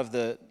out of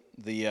the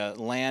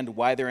land,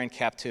 why they're in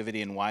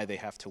captivity, and why they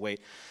have to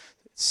wait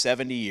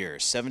 70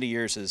 years. 70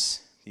 years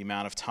is the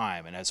amount of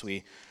time. And as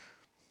we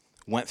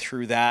went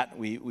through that,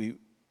 we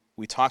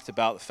talked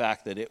about the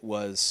fact that it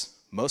was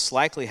most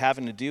likely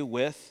having to do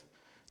with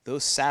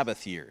those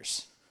Sabbath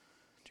years.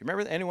 Do you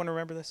remember? Anyone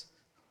remember this?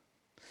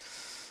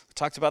 We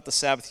talked about the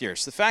Sabbath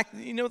years. The fact,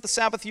 you know what the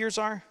Sabbath years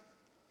are?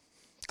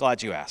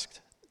 Glad you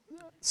asked.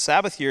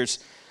 Sabbath years,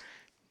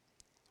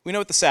 we know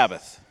what the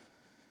Sabbath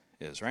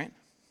is, right?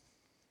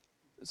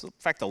 There's, in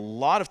fact, a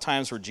lot of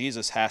times where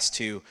Jesus has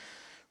to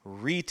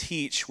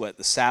reteach what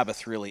the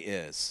Sabbath really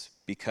is,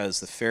 because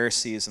the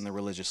Pharisees and the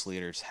religious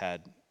leaders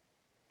had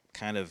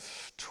kind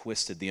of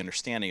twisted the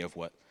understanding of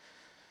what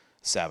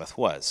Sabbath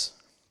was.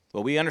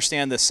 Well, we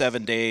understand the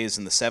 7 days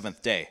and the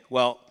seventh day.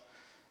 Well,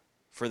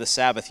 for the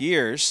Sabbath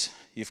years,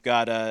 you've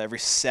got every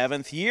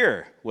seventh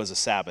year was a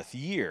Sabbath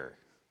year.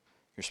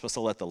 You're supposed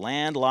to let the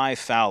land lie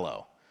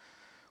fallow,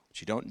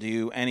 but you don't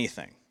do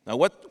anything. Now,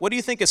 what do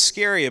you think is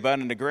scary about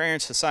an agrarian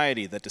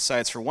society that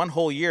decides for one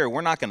whole year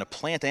we're not going to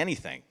plant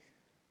anything?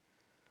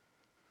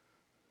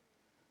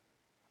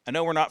 I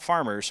know we're not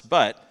farmers,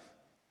 but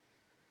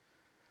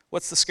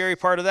what's the scary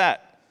part of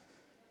that?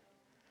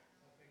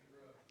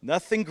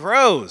 Nothing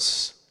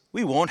grows.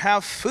 We won't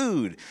have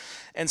food.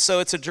 And so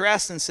it's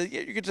addressed and said,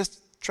 yeah, you can just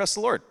trust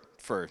the Lord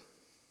for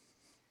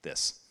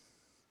this.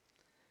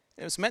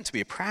 It was meant to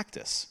be a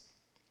practice.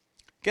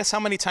 Guess how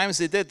many times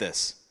they did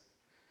this?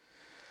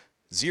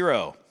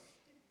 0.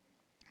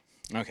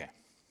 Okay.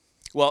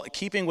 Well,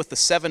 keeping with the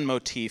 7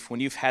 motif, when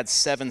you've had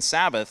 7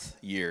 Sabbath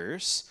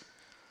years,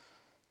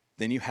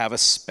 then you have a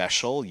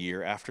special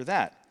year after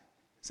that.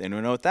 Does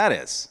anyone know what that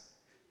is?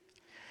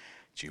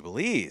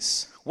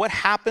 Jubilees. What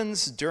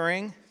happens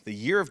during the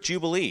year of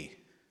Jubilee?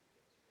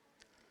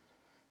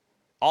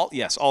 All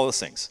those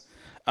things.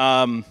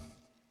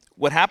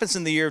 What happens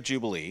in the year of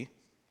Jubilee,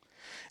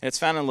 and it's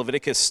found in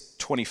Leviticus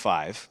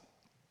 25.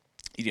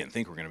 You didn't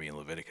think we were going to be in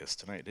Leviticus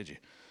tonight, did you?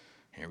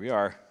 Here we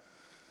are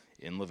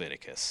in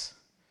Leviticus.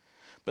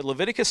 But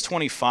Leviticus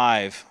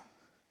 25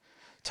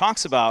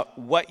 talks about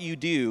what you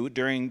do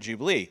during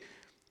Jubilee.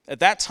 At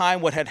that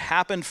time, what had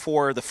happened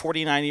for the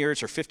 49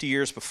 years or 50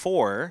 years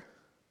before,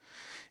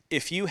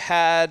 if you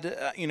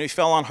had, you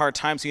fell on hard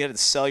times, you had to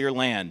sell your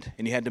land,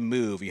 and you had to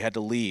move, you had to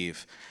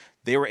leave,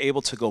 they were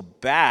able to go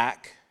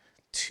back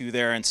to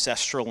their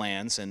ancestral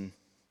lands and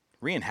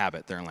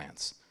re-inhabit their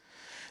lands.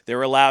 They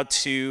were allowed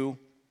to,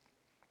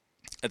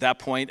 at that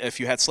point, if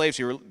you had slaves,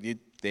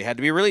 they had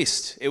to be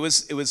released. It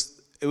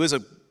was a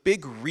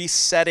big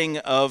resetting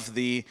of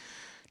the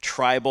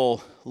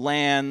tribal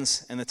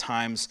lands and the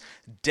times.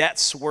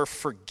 Debts were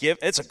forgiven.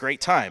 It's a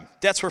great time.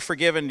 Debts were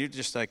forgiven. You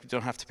just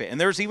don't have to pay.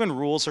 And there's even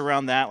rules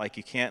around that, like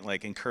you can't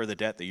incur the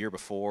debt the year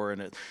before,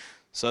 and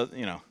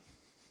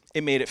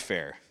it made it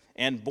fair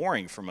and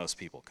boring for most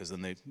people because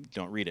then they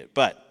don't read it.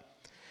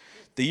 But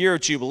the year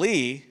of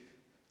Jubilee,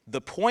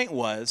 the point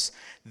was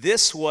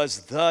this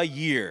was the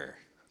year.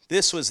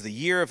 This was the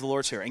year of the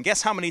Lord's favor. And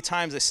guess how many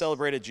times they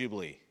celebrated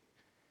Jubilee?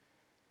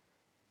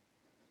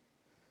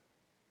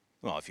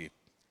 Well, if you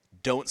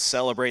don't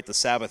celebrate the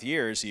Sabbath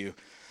years, you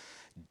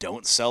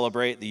don't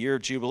celebrate the year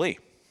of Jubilee.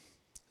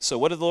 So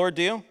what did the Lord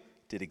do?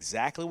 Did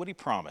exactly what he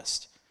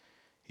promised.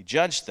 He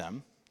judged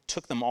them,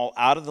 took them all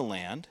out of the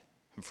land,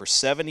 and for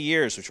 70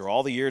 years, which were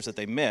all the years that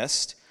they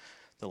missed,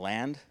 the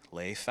land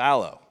lay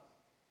fallow.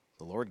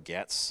 The Lord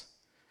gets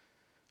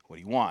what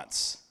he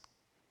wants.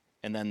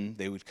 And then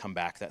they would come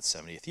back that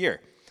 70th year.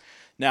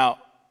 Now,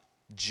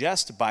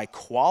 just by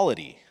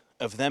quality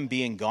of them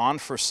being gone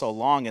for so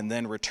long and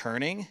then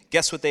returning,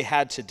 guess what they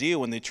had to do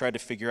when they tried to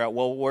figure out,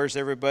 well, where's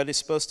everybody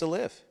supposed to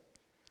live?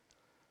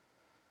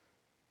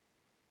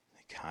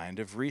 They kind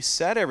of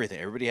reset everything.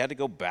 Everybody had to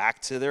go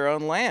back to their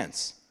own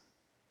lands.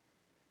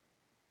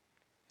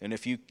 And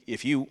if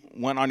you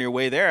went on your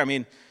way there,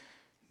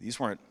 these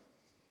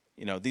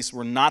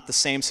were not the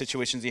same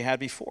situations you had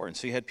before. And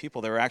so you had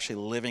people that were actually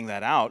living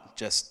that out,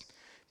 just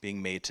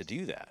being made to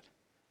do that.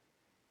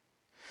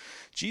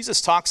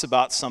 Jesus talks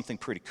about something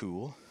pretty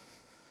cool.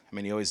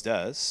 He always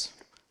does.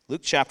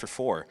 Luke chapter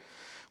 4,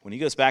 when he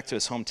goes back to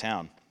his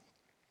hometown,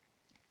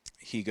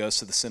 he goes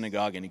to the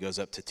synagogue and he goes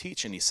up to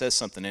teach, and he says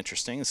something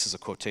interesting. This is a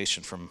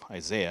quotation from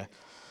Isaiah.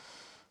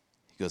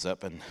 He goes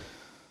up, and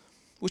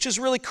which is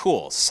really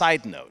cool.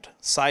 Side note,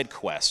 side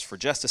quest for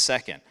just a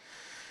second.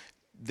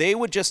 They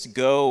would just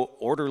go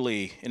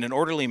in an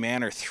orderly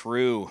manner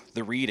through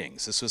the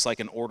readings. This was like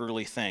an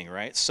orderly thing,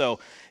 right? So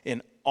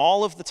in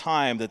all of the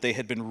time that they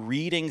had been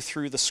reading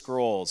through the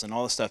scrolls and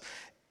all this stuff,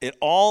 it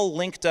all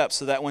linked up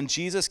so that when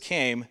Jesus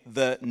came,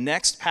 the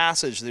next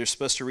passage they're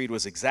supposed to read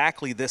was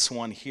exactly this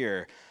one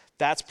here.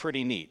 That's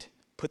pretty neat.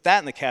 Put that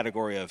in the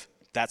category of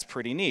that's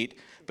pretty neat.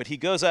 But he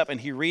goes up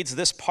and he reads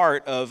this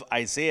part of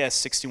Isaiah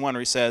 61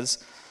 where he says,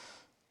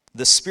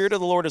 "The Spirit of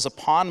the Lord is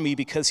upon me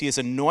because he has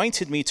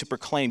anointed me to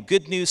proclaim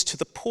good news to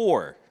the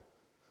poor.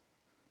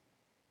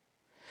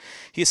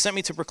 He has sent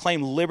me to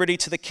proclaim liberty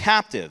to the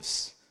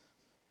captives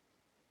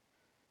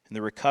and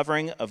the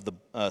recovering of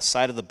the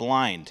sight of the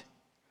blind,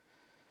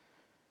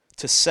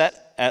 to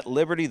set at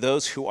liberty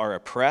those who are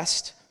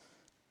oppressed,"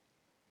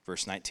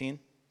 verse 19,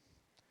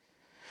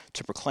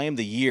 "to proclaim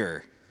the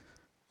year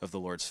of the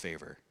Lord's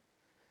favor."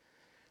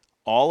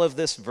 All of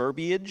this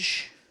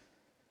verbiage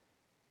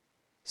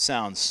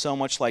sounds so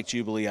much like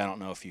Jubilee, I don't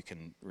know if you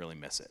can really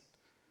miss it.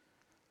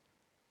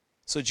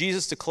 So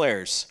Jesus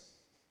declares,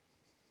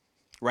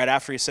 right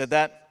after he said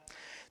that,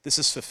 this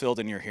is fulfilled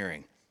in your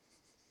hearing.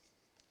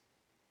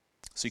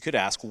 So you could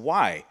ask,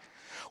 why?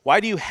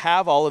 Why do you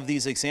have all of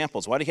these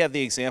examples? Why do you have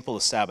the example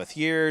of Sabbath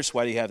years?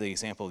 Why do you have the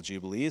example of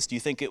Jubilees? Do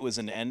you think it was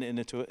an end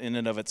in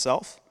and of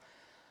itself?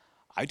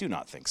 I do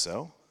not think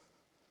so.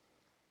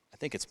 I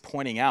think it's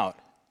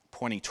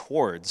pointing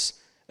towards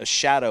a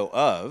shadow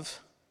of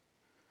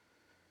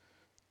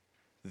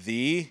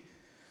the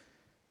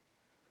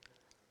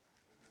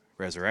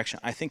resurrection.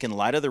 I think in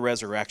light of the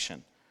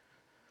resurrection,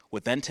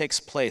 what then takes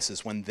place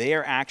is when they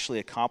are actually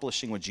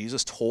accomplishing what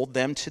Jesus told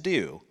them to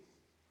do,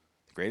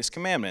 the greatest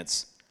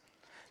commandments,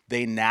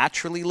 they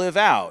naturally live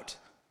out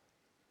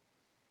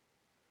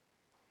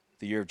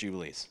the year of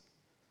Jubilees.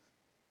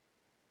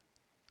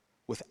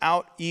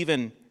 Without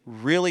even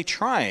really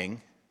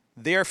trying,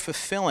 they are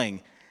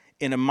fulfilling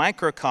in a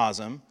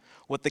microcosm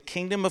what the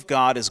kingdom of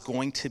God is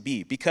going to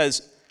be.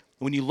 Because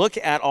when you look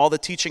at all the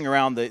teaching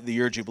around the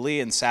year of Jubilee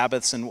and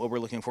Sabbaths and what we're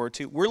looking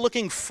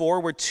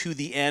forward to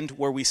the end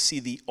where we see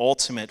the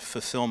ultimate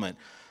fulfillment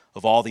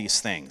of all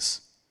these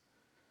things.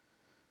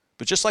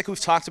 But just like we've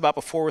talked about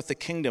before with the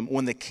kingdom,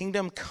 when the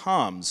kingdom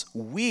comes,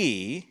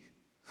 we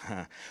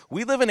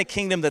live in a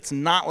kingdom that's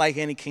not like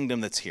any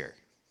kingdom that's here.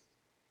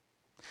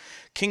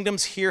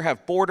 Kingdoms here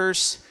have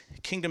borders.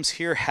 Kingdoms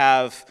here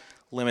have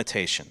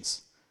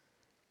limitations.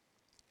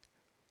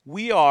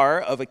 We are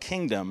of a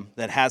kingdom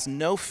that has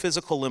no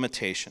physical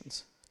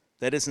limitations,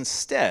 that is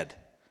instead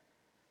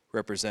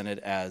represented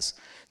as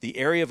the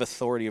area of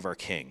authority of our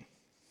king.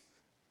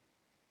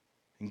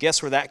 And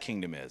guess where that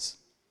kingdom is?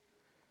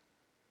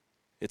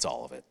 It's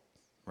all of it,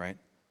 right?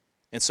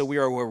 And so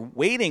we're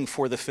waiting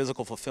for the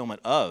physical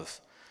fulfillment of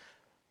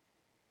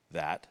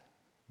that,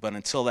 but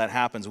until that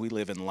happens, we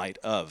live in light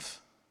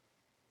of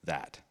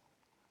that.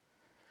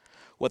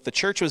 What the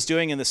church was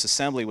doing in this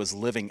assembly was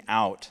living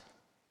out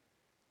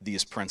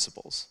these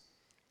principles.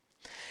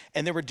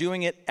 And they were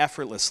doing it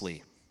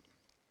effortlessly.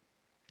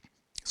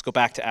 Let's go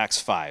back to Acts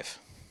 5.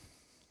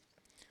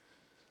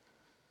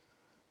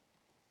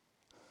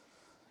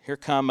 Here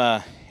come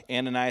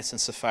Ananias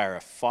and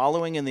Sapphira,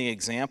 following in the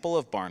example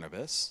of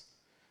Barnabas,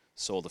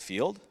 sold a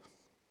field.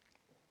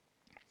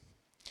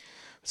 It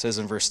says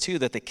in verse 2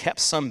 that they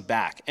kept some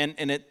back. And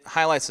it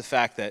highlights the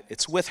fact that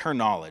it's with her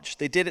knowledge.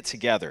 They did it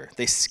together.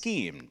 They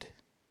schemed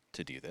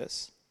to do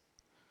this.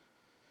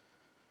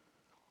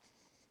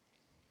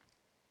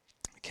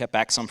 Kept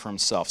back some for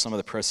himself. Some of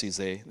the proceeds,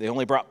 they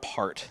only brought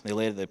part. They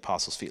laid at the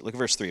apostles' feet. Look at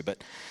verse 3.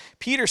 But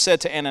Peter said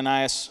to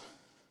Ananias,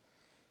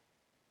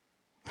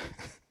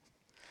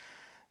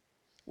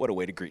 what a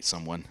way to greet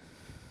someone.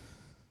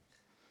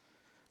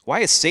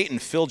 Why has Satan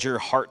filled your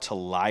heart to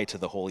lie to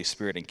the Holy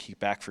Spirit and keep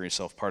back for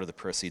yourself part of the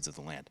proceeds of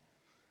the land?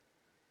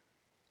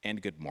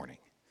 And good morning.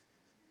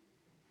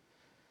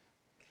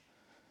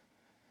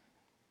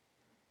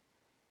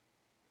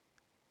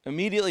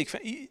 Immediately,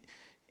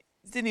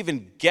 didn't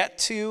even get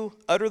to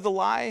utter the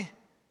lie,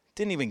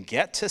 didn't even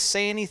get to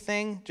say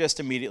anything, just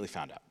immediately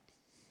found out.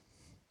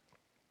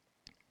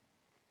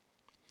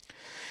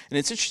 And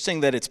it's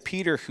interesting that it's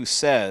Peter who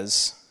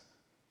says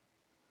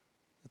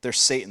that they're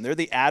Satan. They're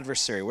the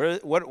adversary.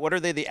 What are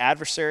they the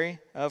adversary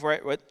of,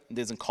 right? What, it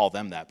doesn't call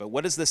them that, but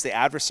what is this the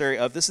adversary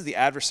of? This is the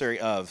adversary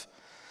of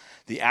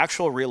the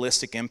actual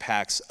realistic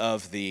impacts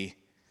of the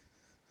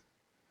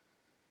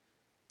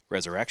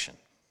resurrection.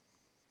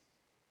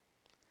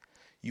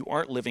 You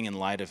aren't living in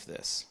light of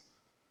this.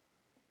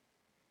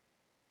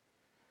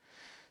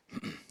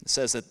 It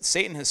says that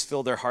Satan has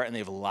filled their heart and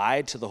they've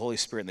lied to the Holy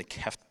Spirit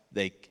and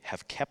they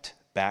have kept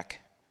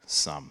back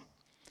some.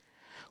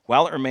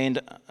 While it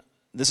remained,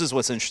 this is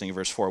what's interesting in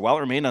verse 4, while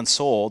it remained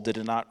unsold, did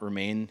it not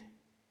remain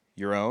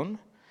your own?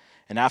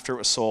 And after it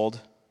was sold,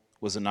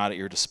 was it not at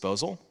your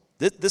disposal?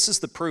 This is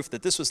the proof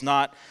that this was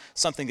not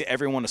something that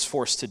everyone was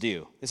forced to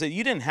do. They said,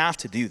 you didn't have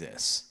to do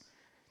this.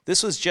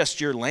 This was just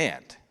your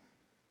land.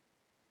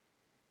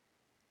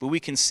 But we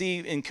can see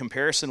in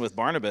comparison with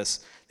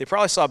Barnabas, they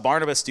probably saw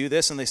Barnabas do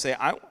this and they say,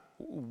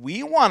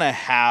 we want to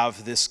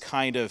have this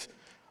kind of,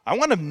 I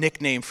want a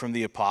nickname from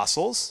the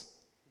apostles.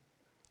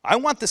 I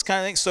want this kind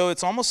of thing. So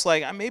it's almost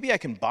like maybe I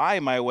can buy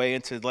my way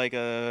into like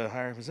a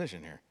higher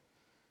position here.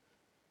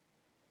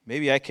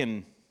 Maybe I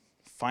can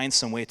find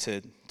some way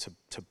to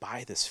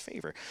buy this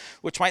favor,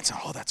 which might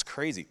sound, oh, that's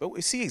crazy. But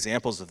we see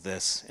examples of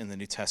this in the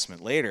New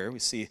Testament later. We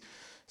see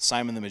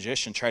Simon the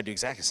magician tried to do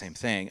exactly the same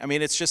thing. I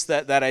mean, it's just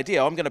that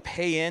idea. Oh, I'm going to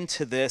pay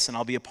into this and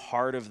I'll be a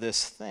part of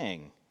this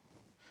thing.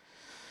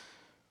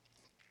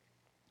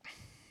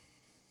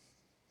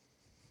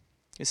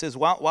 He says,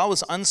 while it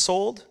was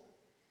unsold,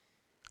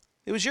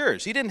 it was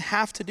yours. You didn't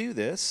have to do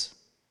this.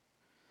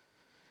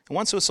 And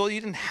once it was sold,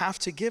 you didn't have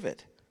to give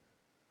it.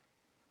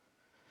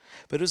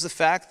 But it was the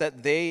fact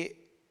that they,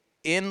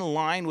 in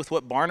line with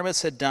what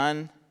Barnabas had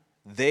done,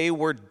 they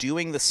were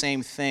doing the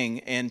same thing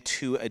and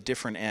to a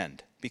different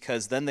end.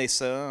 Because then they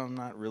said, oh, I'm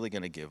not really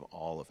going to give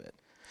all of it.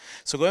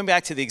 So going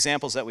back to the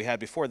examples that we had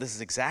before, this is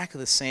exactly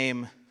the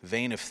same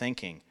vein of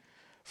thinking.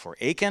 For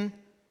Achan,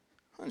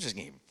 I'm just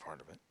going to give you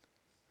part of it.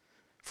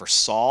 For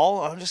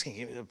Saul, I'm just going to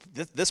give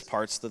you this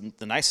part's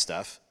the nice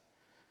stuff.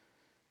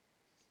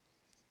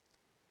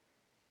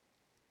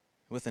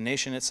 With the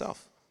nation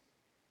itself.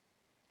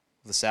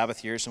 With the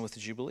Sabbath years and with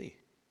the Jubilee.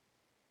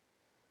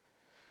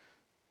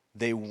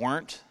 They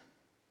weren't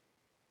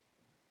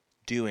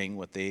doing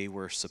what they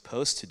were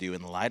supposed to do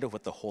in light of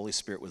what the Holy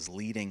Spirit was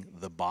leading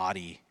the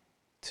body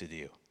to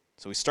do.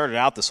 So we started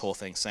out this whole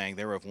thing saying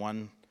they were of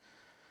one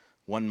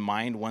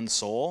mind, one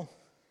soul.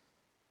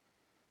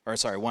 Or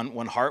sorry,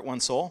 one heart, one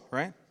soul,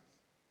 right?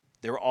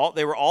 They were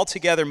all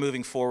together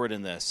moving forward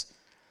in this.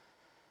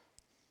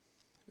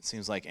 It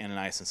seems like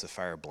Ananias and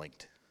Sapphira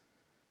blinked.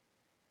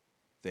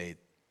 They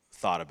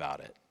thought about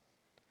it.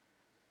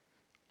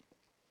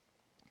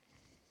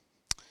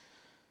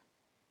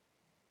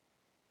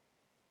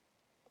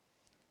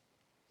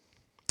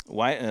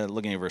 Why?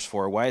 Looking at verse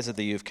 4, why is it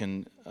that you've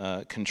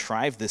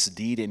contrived this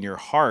deed in your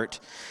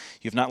heart?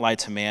 You've not lied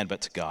to man,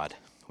 but to God.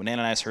 When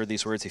Ananias heard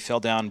these words, he fell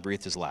down and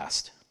breathed his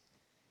last.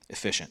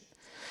 Efficient.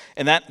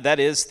 And that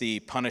is the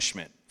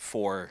punishment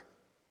for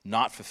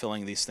not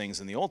fulfilling these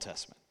things in the Old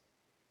Testament,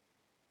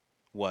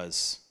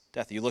 was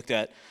death. You looked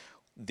at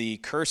the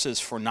curses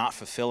for not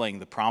fulfilling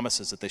the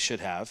promises that they should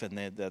have, and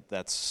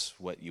that's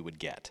what you would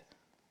get.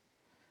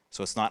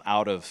 So it's not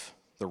out of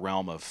the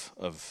realm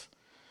of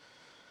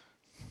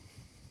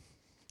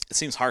it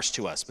seems harsh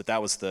to us, but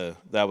that was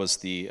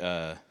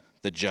the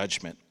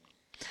judgment.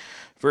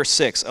 Verse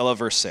 6, I love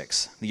verse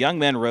 6. The young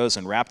men rose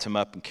and wrapped him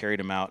up and carried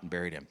him out and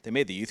buried him. They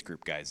made the youth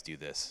group guys do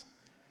this.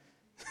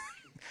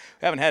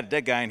 We haven't had a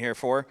dead guy in here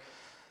for.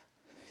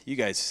 You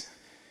guys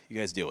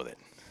deal with it.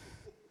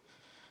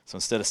 So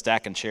instead of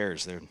stacking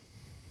chairs, they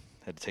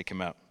had to take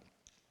him out.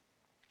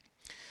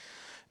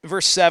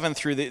 Verse 7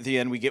 through the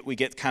end, we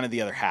get kind of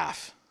the other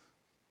half.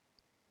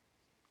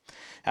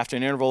 After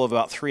an interval of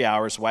about 3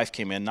 hours, the wife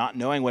came in, not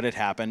knowing what had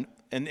happened.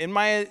 And in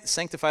my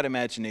sanctified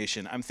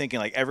imagination, I'm thinking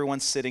like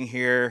everyone's sitting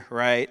here,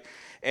 right?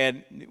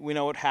 And we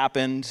know what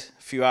happened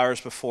a few hours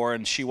before,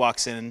 and she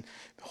walks in, and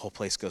the whole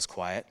place goes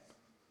quiet.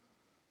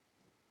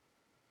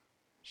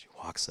 She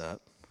walks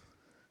up.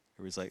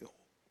 Everybody's like,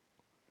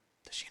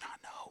 does she not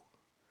know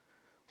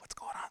what's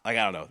going on? Like,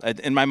 I don't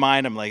know. In my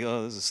mind, I'm like,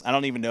 I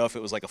don't even know if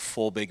it was like a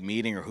full big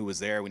meeting or who was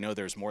there. We know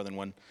there's more than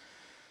one.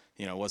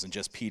 It wasn't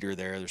just Peter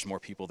there. There's more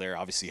people there.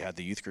 Obviously, you had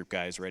the youth group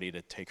guys ready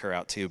to take her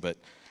out too. But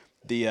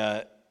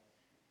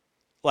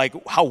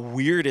how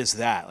weird is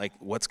that? Like,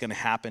 what's going to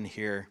happen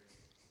here?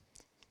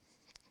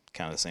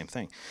 Kind of the same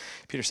thing.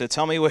 Peter said,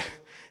 tell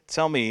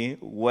me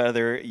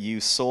whether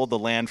you sold the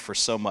land for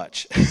so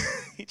much.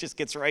 He just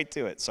gets right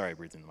to it. Sorry, I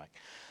breathed in the mic.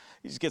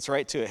 He just gets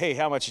right to it. Hey,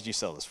 how much did you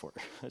sell this for?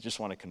 I just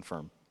want to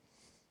confirm.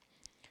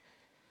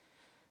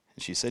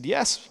 And she said,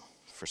 yes,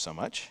 for so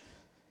much.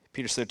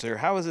 Peter said to her,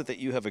 how is it that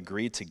you have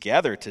agreed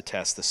together to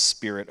test the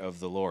Spirit of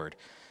the Lord?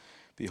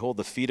 Behold,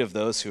 the feet of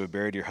those who have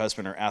buried your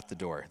husband are at the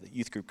door. The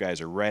youth group guys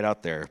are right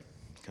out there,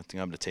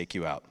 coming to take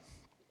you out.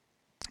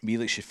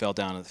 Immediately she fell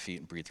down at the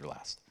feet and breathed her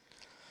last.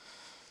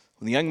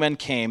 When the young men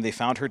came, they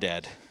found her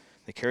dead.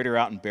 They carried her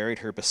out and buried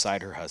her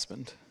beside her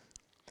husband.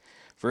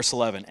 Verse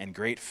 11, and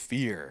great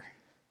fear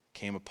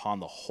came upon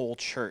the whole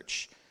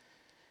church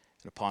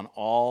and upon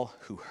all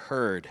who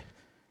heard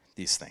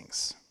these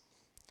things.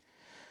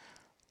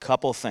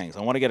 Couple things.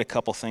 I want to get a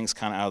couple things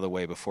kind of out of the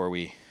way before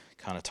we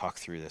kind of talk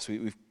through this.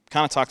 We've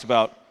kind of talked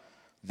about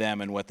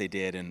them and what they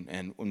did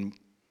and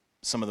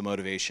some of the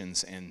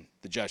motivations and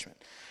the judgment.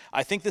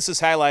 I think this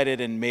is highlighted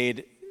and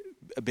made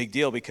a big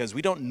deal because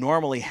we don't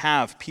normally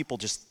have people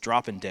just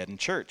dropping dead in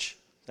church.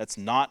 That's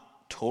not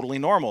totally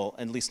normal,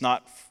 at least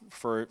not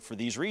for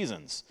these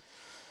reasons.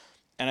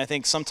 And I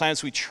think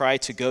sometimes we try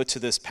to go to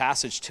this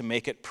passage to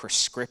make it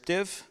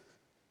prescriptive,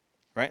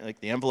 right? Like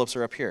the envelopes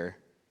are up here.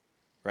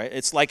 Right?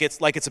 It's like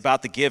it's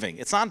about the giving.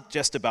 It's not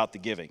just about the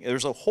giving.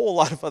 There's a whole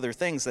lot of other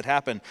things that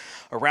happen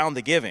around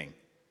the giving.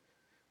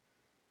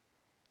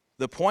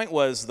 The point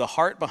was the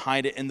heart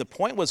behind it, and the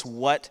point was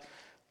what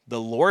the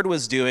Lord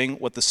was doing,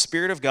 what the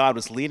Spirit of God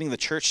was leading the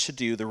church to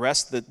do. The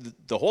rest,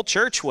 the whole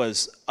church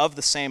was of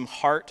the same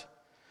heart,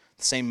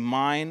 the same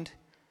mind.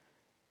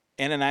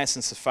 Ananias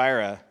and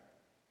Sapphira,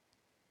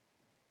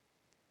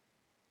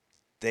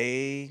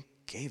 they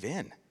gave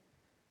in.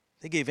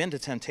 They gave in to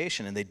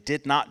temptation, and they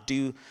did not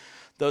do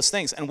those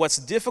things. And what's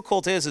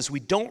difficult is we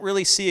don't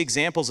really see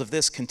examples of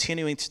this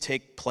continuing to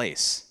take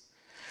place.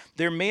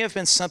 There may have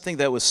been something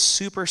that was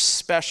super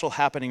special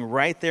happening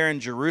right there in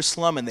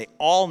Jerusalem, and they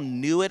all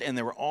knew it, and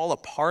they were all a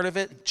part of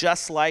it,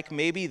 just like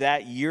maybe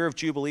that year of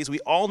Jubilees.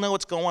 We all know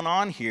what's going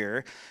on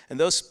here, and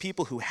those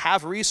people who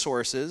have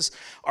resources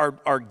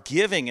are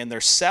giving, and they're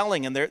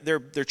selling, and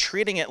they're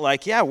treating it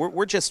like, yeah,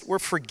 we're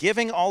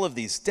forgiving all of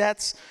these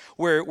debts.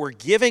 We're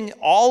giving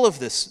all of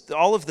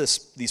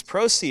these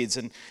proceeds,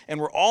 and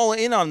we're all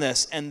in on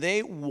this, and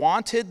they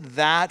wanted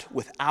that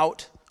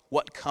without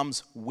what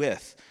comes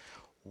with.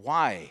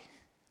 Why?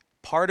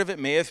 Part of it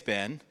may have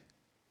been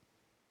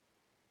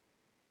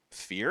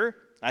fear.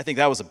 I think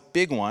that was a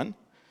big one.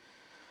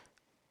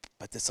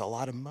 But it's a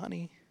lot of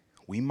money.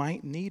 We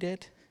might need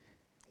it.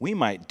 We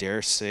might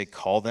dare say,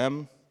 call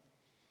them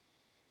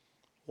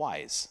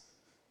wise.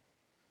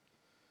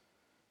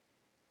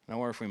 I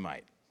wonder if we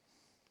might.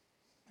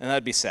 And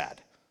that'd be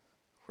sad.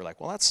 We're like,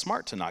 well, that's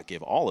smart to not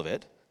give all of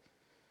it.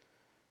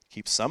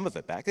 Keep some of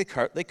it back. They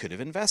could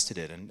have invested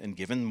it and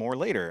given more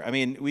later. I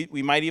mean,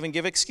 we might even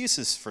give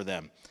excuses for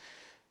them.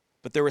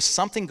 But there was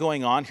something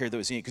going on here that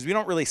was unique because we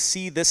don't really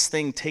see this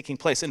thing taking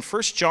place. In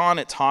 1 John,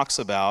 it talks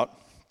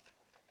about,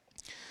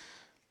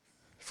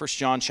 1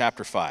 John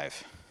chapter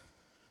 5.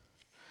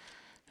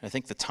 And I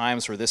think the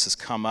times where this has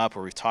come up,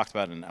 or we've talked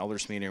about it in an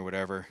elders meeting or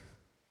whatever,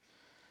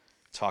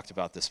 talked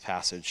about this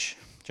passage.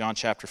 John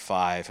chapter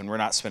 5, and we're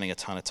not spending a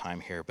ton of time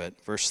here, but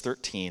verse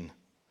 13.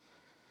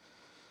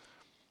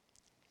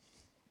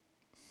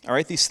 I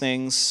write these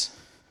things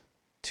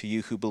to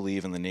you who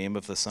believe in the name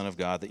of the Son of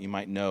God, that you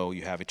might know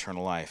you have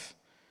eternal life.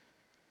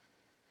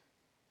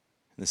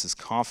 This is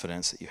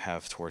confidence that you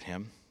have toward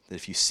him, that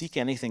if you seek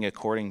anything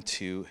according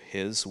to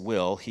his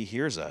will, he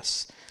hears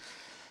us.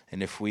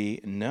 And if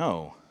we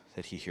know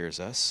that he hears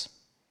us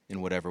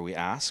in whatever we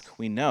ask,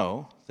 we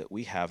know that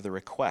we have the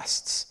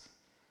requests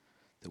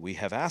that we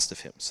have asked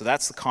of him. So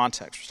that's the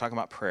context. We're talking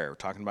about prayer. We're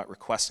talking about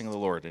requesting of the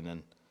Lord and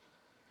then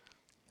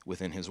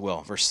within his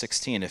will. Verse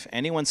 16, if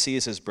anyone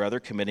sees his brother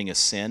committing a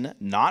sin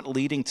not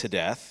leading to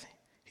death,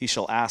 he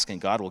shall ask,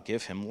 and God will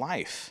give him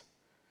life.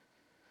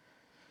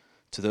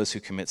 To those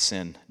who commit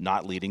sin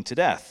not leading to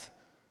death.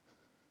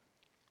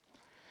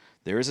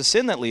 There is a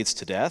sin that leads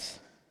to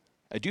death.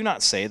 I do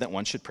not say that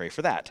one should pray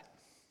for that.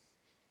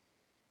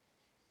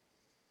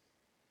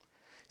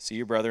 See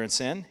your brother in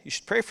sin, you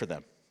should pray for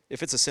them.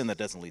 If it's a sin that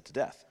doesn't lead to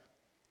death.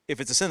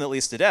 If it's a sin that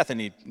leads to death, then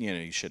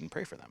you shouldn't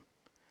pray for them.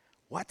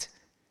 What?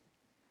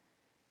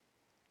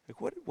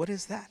 Like what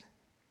is that?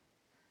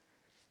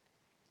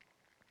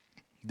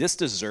 This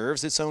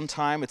deserves its own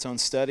time, its own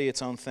study,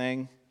 its own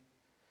thing.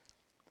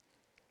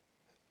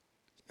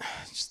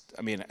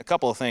 A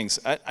couple of things.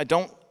 I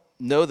don't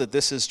know that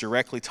this is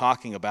directly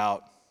talking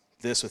about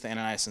this with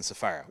Ananias and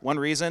Sapphira. One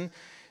reason,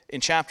 in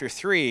chapter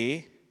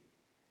 3,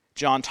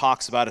 John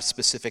talks about a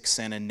specific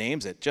sin and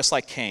names it, just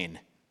like Cain.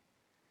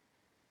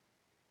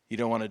 You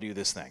don't want to do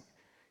this thing.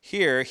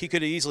 Here, he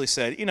could have easily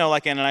said,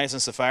 like Ananias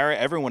and Sapphira,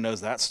 everyone knows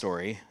that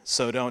story,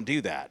 so don't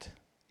do that.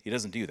 He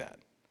doesn't do that.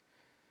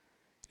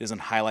 He doesn't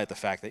highlight the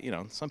fact that,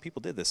 some people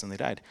did this and they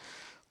died.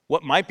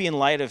 What might be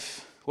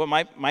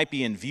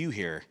in view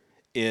here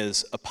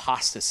is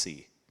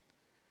apostasy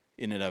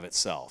in and of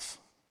itself.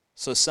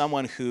 So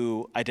someone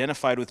who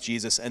identified with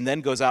Jesus and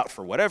then goes out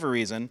for whatever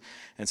reason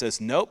and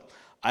says, nope,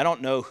 I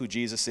don't know who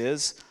Jesus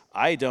is.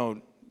 I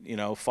don't,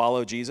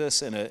 follow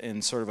Jesus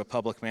in sort of a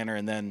public manner,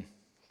 and then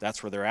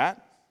that's where they're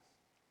at,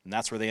 and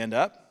that's where they end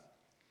up.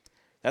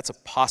 That's a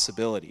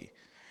possibility,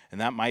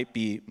 and that might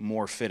be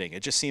more fitting.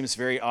 It just seems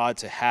very odd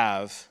to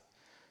have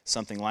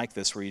something like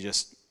this where you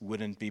just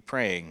wouldn't be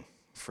praying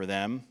for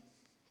them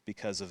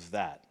because of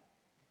that.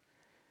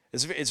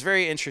 It's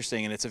very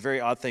interesting, and it's a very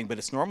odd thing, but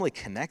it's normally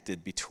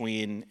connected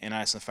between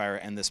Ananias and Sapphira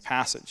and this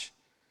passage.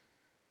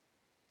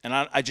 And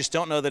I just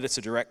don't know that it's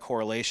a direct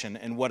correlation.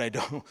 And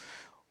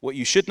what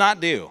you should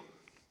not do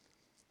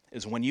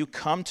is when you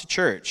come to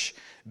church,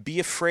 be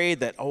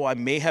afraid that, I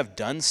may have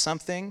done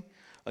something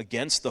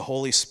against the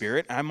Holy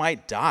Spirit, I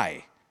might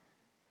die.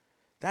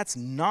 That's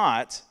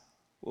not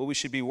what we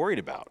should be worried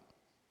about.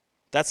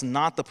 That's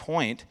not the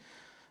point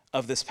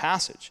of this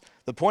passage.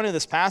 The point of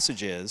this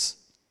passage is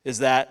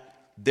that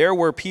there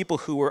were people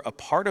who were a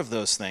part of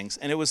those things,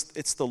 and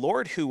it's the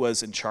Lord who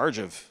was in charge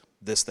of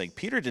this thing.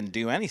 Peter didn't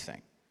do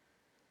anything.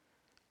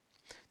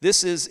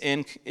 This is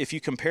if you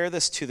compare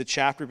this to the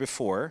chapter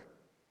before,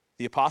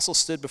 the apostles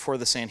stood before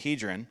the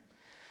Sanhedrin.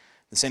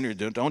 The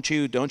Sanhedrin, don't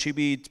you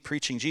be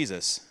preaching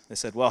Jesus. They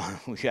said, well,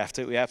 we have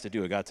to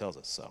do what God tells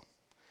us. So,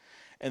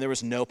 and there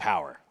was no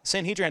power. The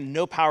Sanhedrin had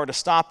no power to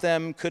stop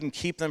them, couldn't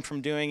keep them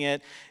from doing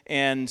it,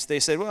 and they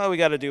said, well, we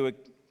got to do what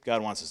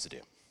God wants us to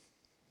do.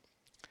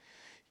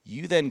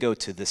 You then go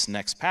to this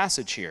next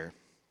passage here.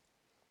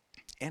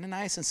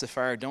 Ananias and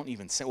Sapphira don't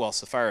even say, well,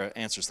 Sapphira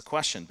answers the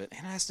question, but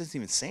Ananias doesn't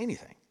even say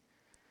anything.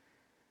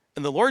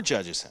 And the Lord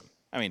judges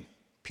him.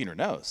 Peter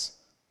knows,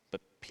 but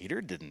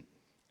Peter didn't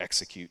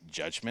execute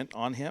judgment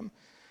on him.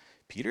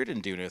 Peter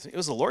didn't do anything. It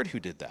was the Lord who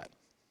did that.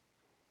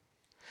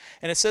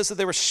 And it says that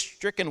they were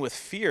stricken with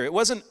fear.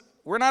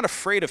 We're not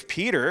afraid of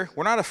Peter.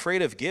 We're not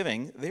afraid of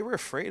giving. They were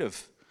afraid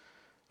of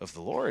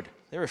the Lord.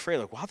 They were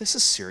afraid, wow, this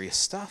is serious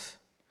stuff.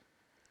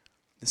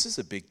 This is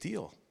a big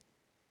deal.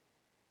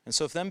 And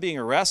so if them being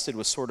arrested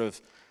was sort of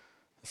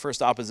the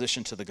first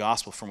opposition to the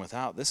gospel from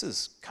without, this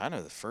is kind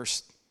of the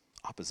first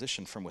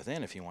opposition from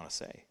within, if you want to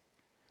say.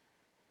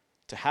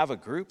 To have a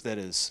group that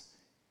is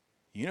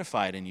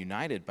unified and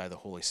united by the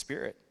Holy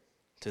Spirit,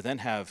 to then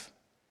have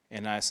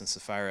Ananias and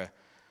Sapphira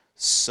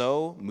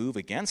so move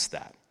against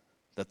that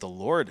the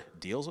Lord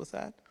deals with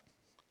that.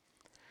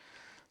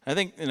 I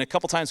think in a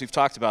couple times we've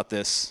talked about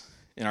this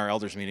in our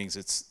elders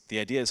meetings, the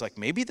idea is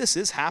maybe this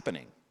is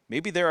happening.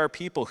 Maybe there are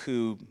people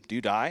who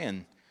do die,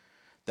 and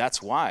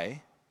that's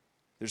why.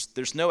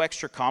 There's no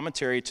extra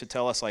commentary to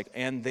tell us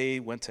and they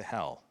went to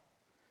hell.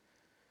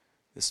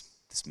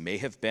 This may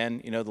have been,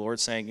 the Lord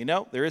saying,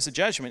 there is a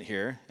judgment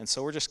here, and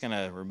so we're just going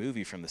to remove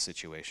you from the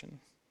situation,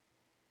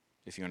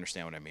 if you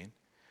understand what I mean.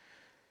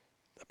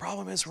 The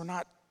problem is we're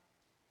not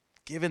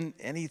given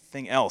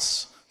anything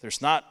else.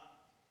 There's not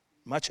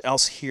much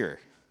else here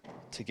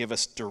to give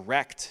us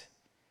direct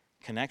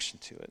connection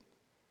to it.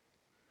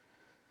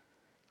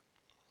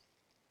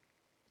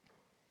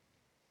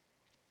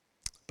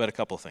 But a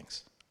couple of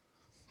things.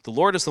 The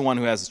Lord is the one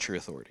who has the true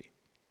authority.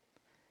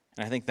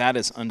 And I think that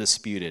is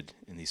undisputed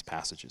in these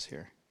passages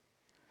here.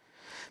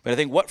 But I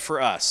think what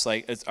for us,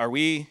 are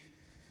we,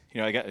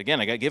 I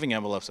got giving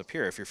envelopes up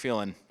here if you're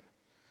feeling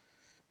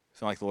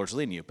like the Lord's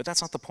leading you. But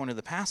that's not the point of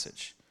the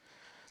passage.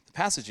 The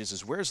passage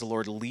is where's the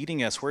Lord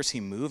leading us? Where's he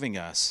moving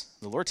us?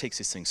 The Lord takes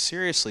these things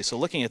seriously. So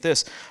looking at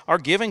this, our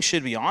giving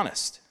should be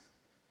honest.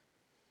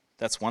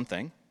 That's one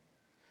thing.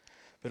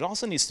 But it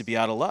also needs to be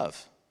out of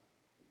love.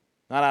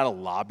 Not out of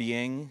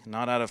lobbying,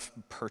 not out of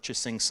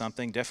purchasing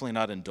something, definitely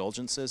not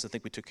indulgences. I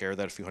think we took care of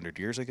that a few hundred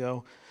years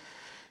ago.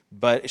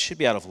 But it should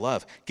be out of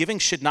love. Giving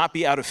should not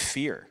be out of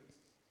fear.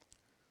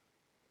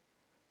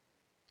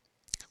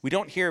 We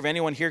don't hear of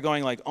anyone here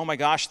going like, oh my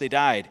gosh, they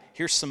died.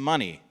 Here's some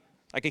money.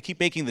 I could keep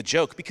making the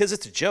joke because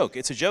it's a joke.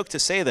 It's a joke to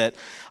say that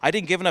I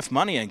didn't give enough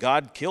money and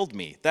God killed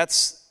me.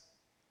 That's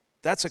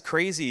a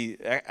crazy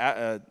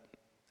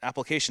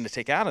application to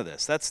take out of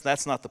this.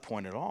 That's not the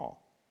point at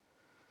all.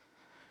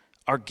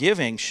 Our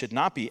giving should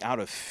not be out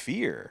of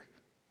fear,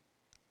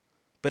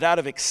 but out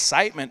of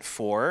excitement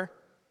for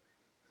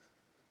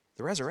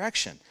the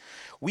resurrection.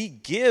 We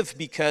give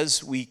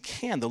because we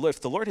can.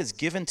 If the Lord has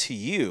given to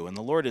you and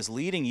the Lord is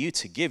leading you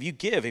to give, you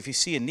give. If you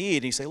see a need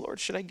and you say, Lord,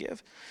 should I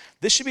give?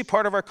 This should be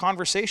part of our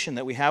conversation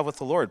that we have with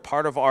the Lord.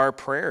 Part of our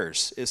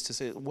prayers is to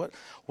say,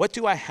 what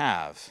do I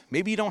have?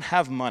 Maybe you don't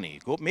have money.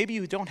 Maybe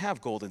you don't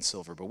have gold and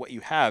silver, but what you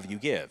have, you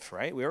give,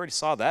 right? We already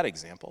saw that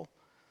example.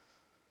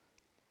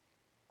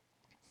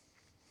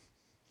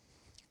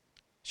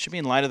 It should be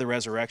in light of the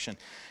resurrection.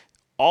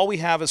 All we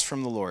have is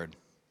from the Lord.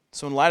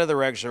 So in light of the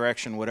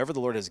resurrection, whatever the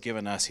Lord has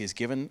given us, he has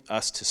given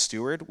us to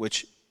steward,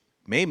 which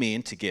may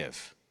mean to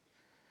give.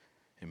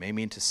 It may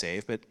mean to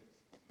save, but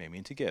it may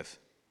mean to give.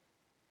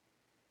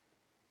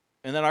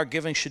 And then our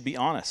giving should be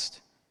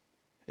honest.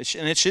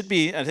 It should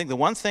be, I think, the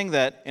one thing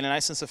that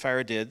Ananias and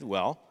Sapphira did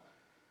well,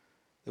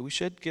 that we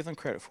should give them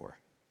credit for,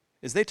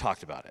 is they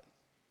talked about it.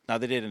 Now,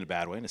 they did it in a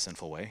bad way, in a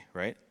sinful way,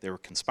 right? They were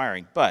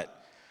conspiring,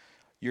 but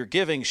your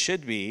giving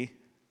should be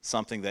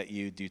something that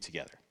you do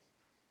together.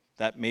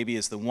 That maybe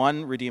is the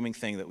one redeeming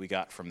thing that we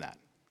got from that.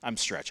 I'm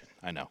stretching,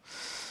 I know.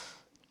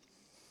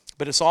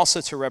 But it's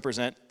also to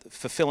represent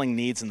fulfilling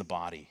needs in the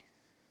body.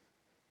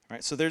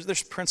 Right? So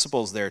there's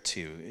principles there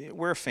too.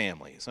 We're a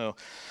family. So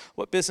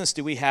what business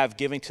do we have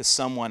giving to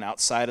someone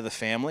outside of the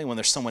family when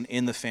there's someone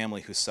in the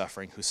family who's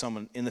suffering, who's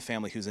someone in the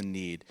family who's in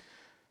need?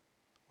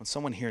 When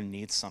someone here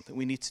needs something,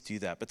 we need to do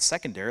that. But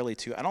secondarily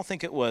too, I don't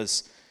think it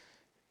was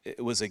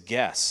a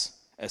guess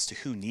as to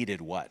who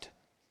needed what.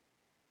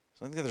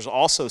 I think there's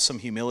also some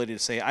humility to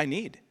say, I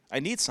need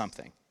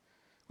something.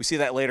 We see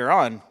that later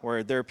on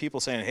where there are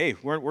people saying, hey,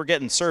 we're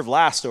getting served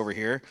last over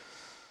here.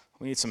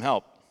 We need some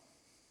help.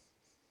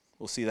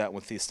 We'll see that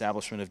with the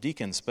establishment of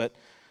deacons. But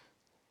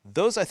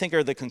those, I think,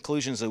 are the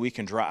conclusions that we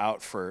can draw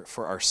out for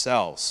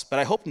ourselves. But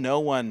I hope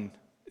no one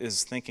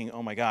is thinking,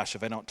 oh my gosh,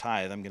 if I don't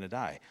tithe, I'm going to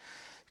die.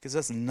 Because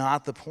that's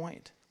not the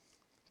point.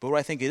 But what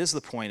I think it is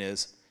the point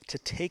is to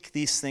take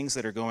these things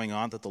that are going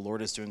on that the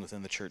Lord is doing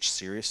within the church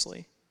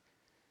seriously.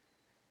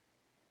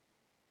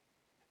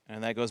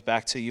 And that goes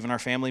back to even our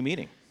family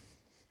meeting.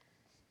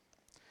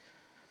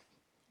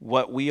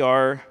 What we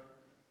are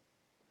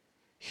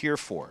here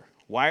for.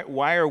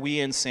 Why are we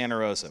in Santa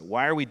Rosa?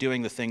 Why are we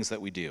doing the things that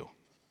we do?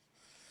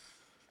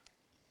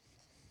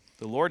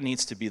 The Lord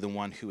needs to be the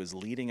one who is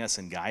leading us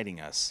and guiding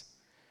us.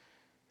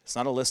 It's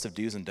not a list of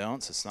do's and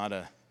don'ts. It's not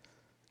a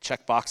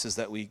check boxes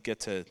that we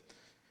get to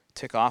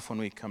tick off when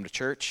we come to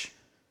church.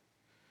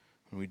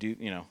 When we do,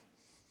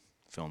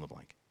 fill in the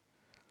blank.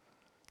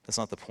 That's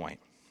not the point.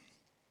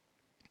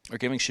 Our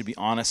giving should be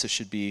honest. It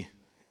should be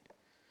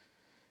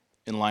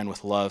in line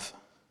with love.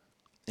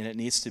 And it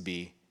needs to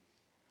be,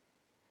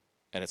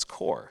 at its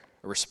core,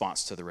 a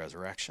response to the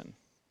resurrection.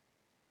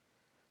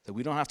 That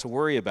we don't have to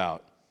worry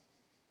about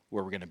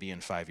where we're going to be in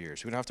 5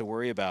 years. We don't have to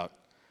worry about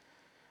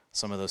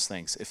some of those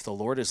things. If the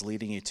Lord is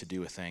leading you to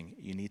do a thing,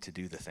 you need to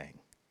do the thing.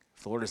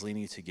 If the Lord is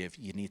leading you to give,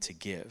 you need to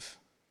give.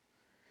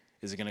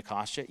 Is it going to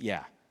cost you?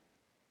 Yeah.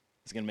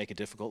 Is it going to make it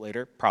difficult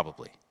later?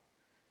 Probably.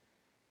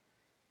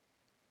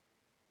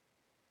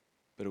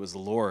 But it was the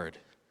Lord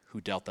who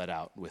dealt that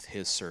out with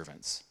his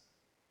servants.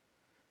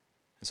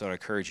 And so I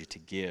encourage you to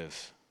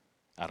give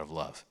out of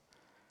love.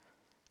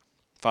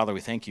 Father,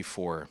 we thank you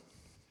for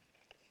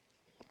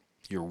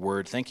your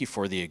word. Thank you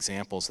for the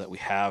examples that we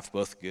have,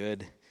 both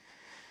good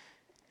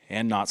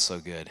and not so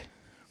good.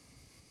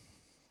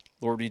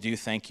 Lord, we do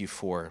thank you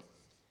for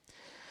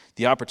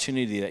the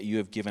opportunity that you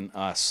have given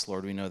us.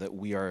 Lord, we know that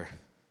we are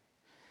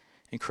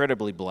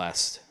incredibly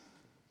blessed.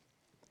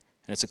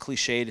 And it's a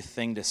cliched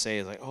thing to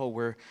say, like, oh,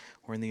 we're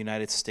in the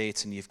United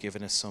States and you've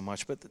given us so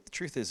much. But the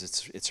truth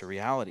is, it's a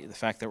reality. The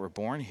fact that we're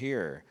born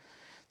here,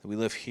 that we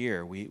live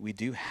here, we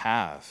do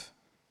have,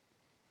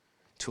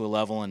 to a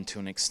level and to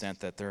an extent,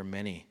 that there are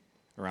many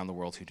around the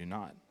world who do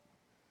not.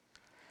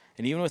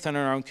 And even within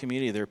our own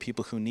community, there are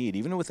people who need.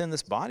 Even within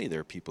this body,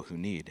 there are people who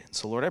need. And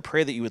so, Lord, I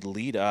pray that you would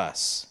lead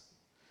us,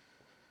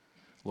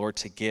 Lord,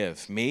 to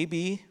give.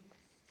 Maybe,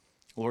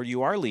 Lord,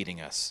 you are leading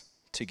us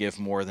to give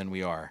more than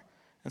we are.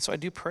 And so I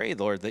do pray,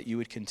 Lord, that you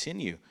would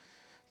continue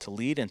to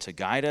lead and to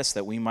guide us,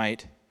 that we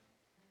might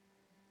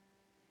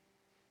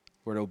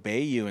Lord,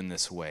 obey you in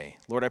this way.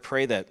 Lord, I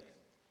pray that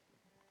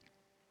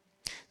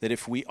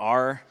if we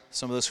are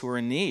some of those who are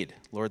in need,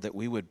 Lord, that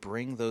we would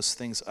bring those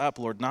things up.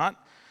 Lord, not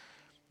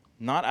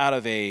out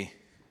of a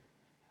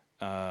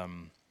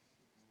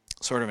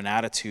sort of an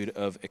attitude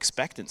of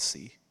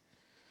expectancy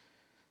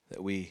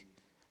that we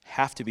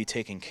have to be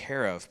taken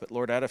care of, but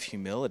Lord, out of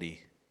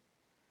humility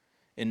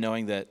in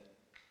knowing that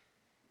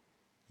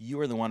you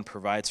are the one who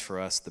provides for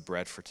us the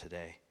bread for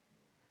today.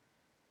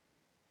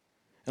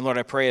 And Lord,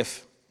 I pray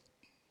if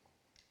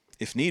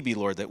need be,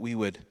 Lord, that we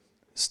would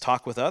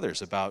talk with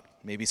others about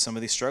maybe some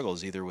of these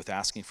struggles, either with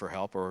asking for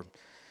help or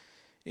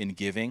in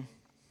giving.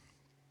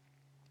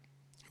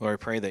 Lord, I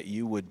pray that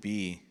you would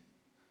be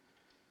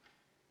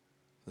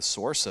the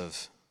source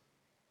of,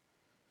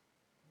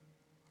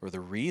 or the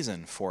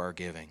reason for our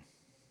giving.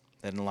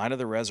 That in light of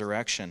the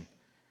resurrection,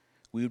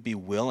 we would be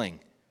willing,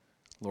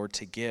 Lord,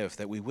 to give,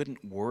 that we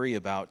wouldn't worry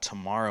about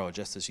tomorrow,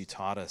 just as you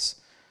taught us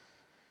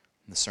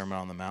in the Sermon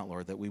on the Mount,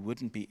 Lord, that we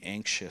wouldn't be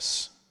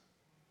anxious,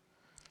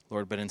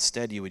 Lord, but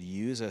instead you would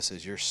use us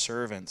as your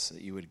servants,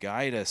 that you would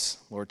guide us,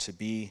 Lord, to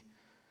be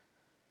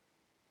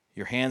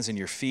your hands and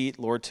your feet,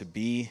 Lord, to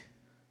be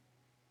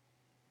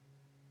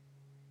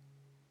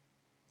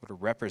a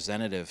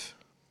representative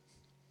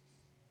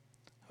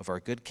of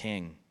our good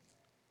King.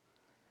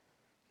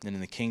 And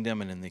in the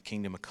kingdom and in the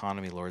kingdom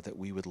economy, Lord, that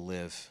we would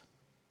live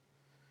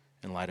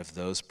in light of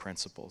those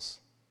principles.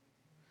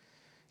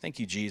 Thank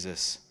you,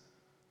 Jesus,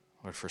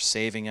 Lord, for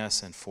saving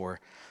us and for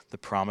the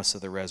promise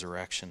of the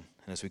resurrection.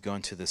 And as we go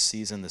into this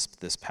season,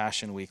 this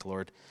Passion Week,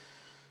 Lord,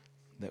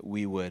 that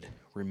we would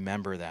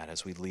remember that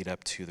as we lead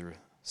up to the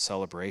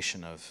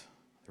celebration of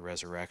the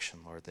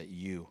resurrection, Lord, that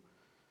you,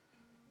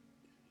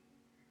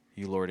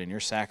 Lord, in your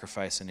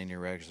sacrifice and in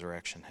your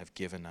resurrection have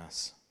given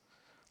us,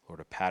 Lord,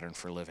 a pattern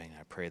for living.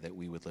 I pray that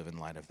we would live in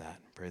light of that.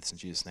 I pray this in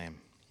Jesus'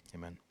 name.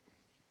 Amen.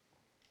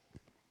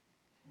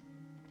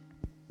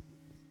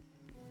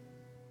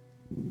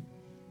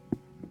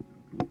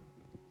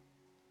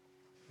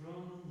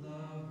 From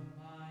love in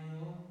my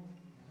own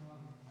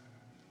heart,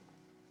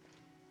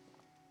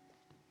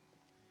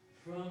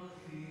 from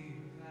the fear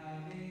of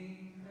having